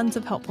find tons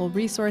of helpful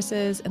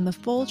resources and the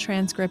full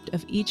transcript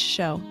of each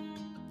show.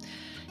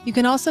 You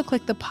can also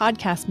click the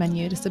podcast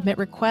menu to submit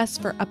requests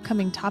for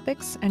upcoming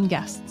topics and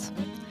guests.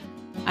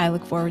 I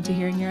look forward to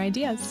hearing your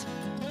ideas.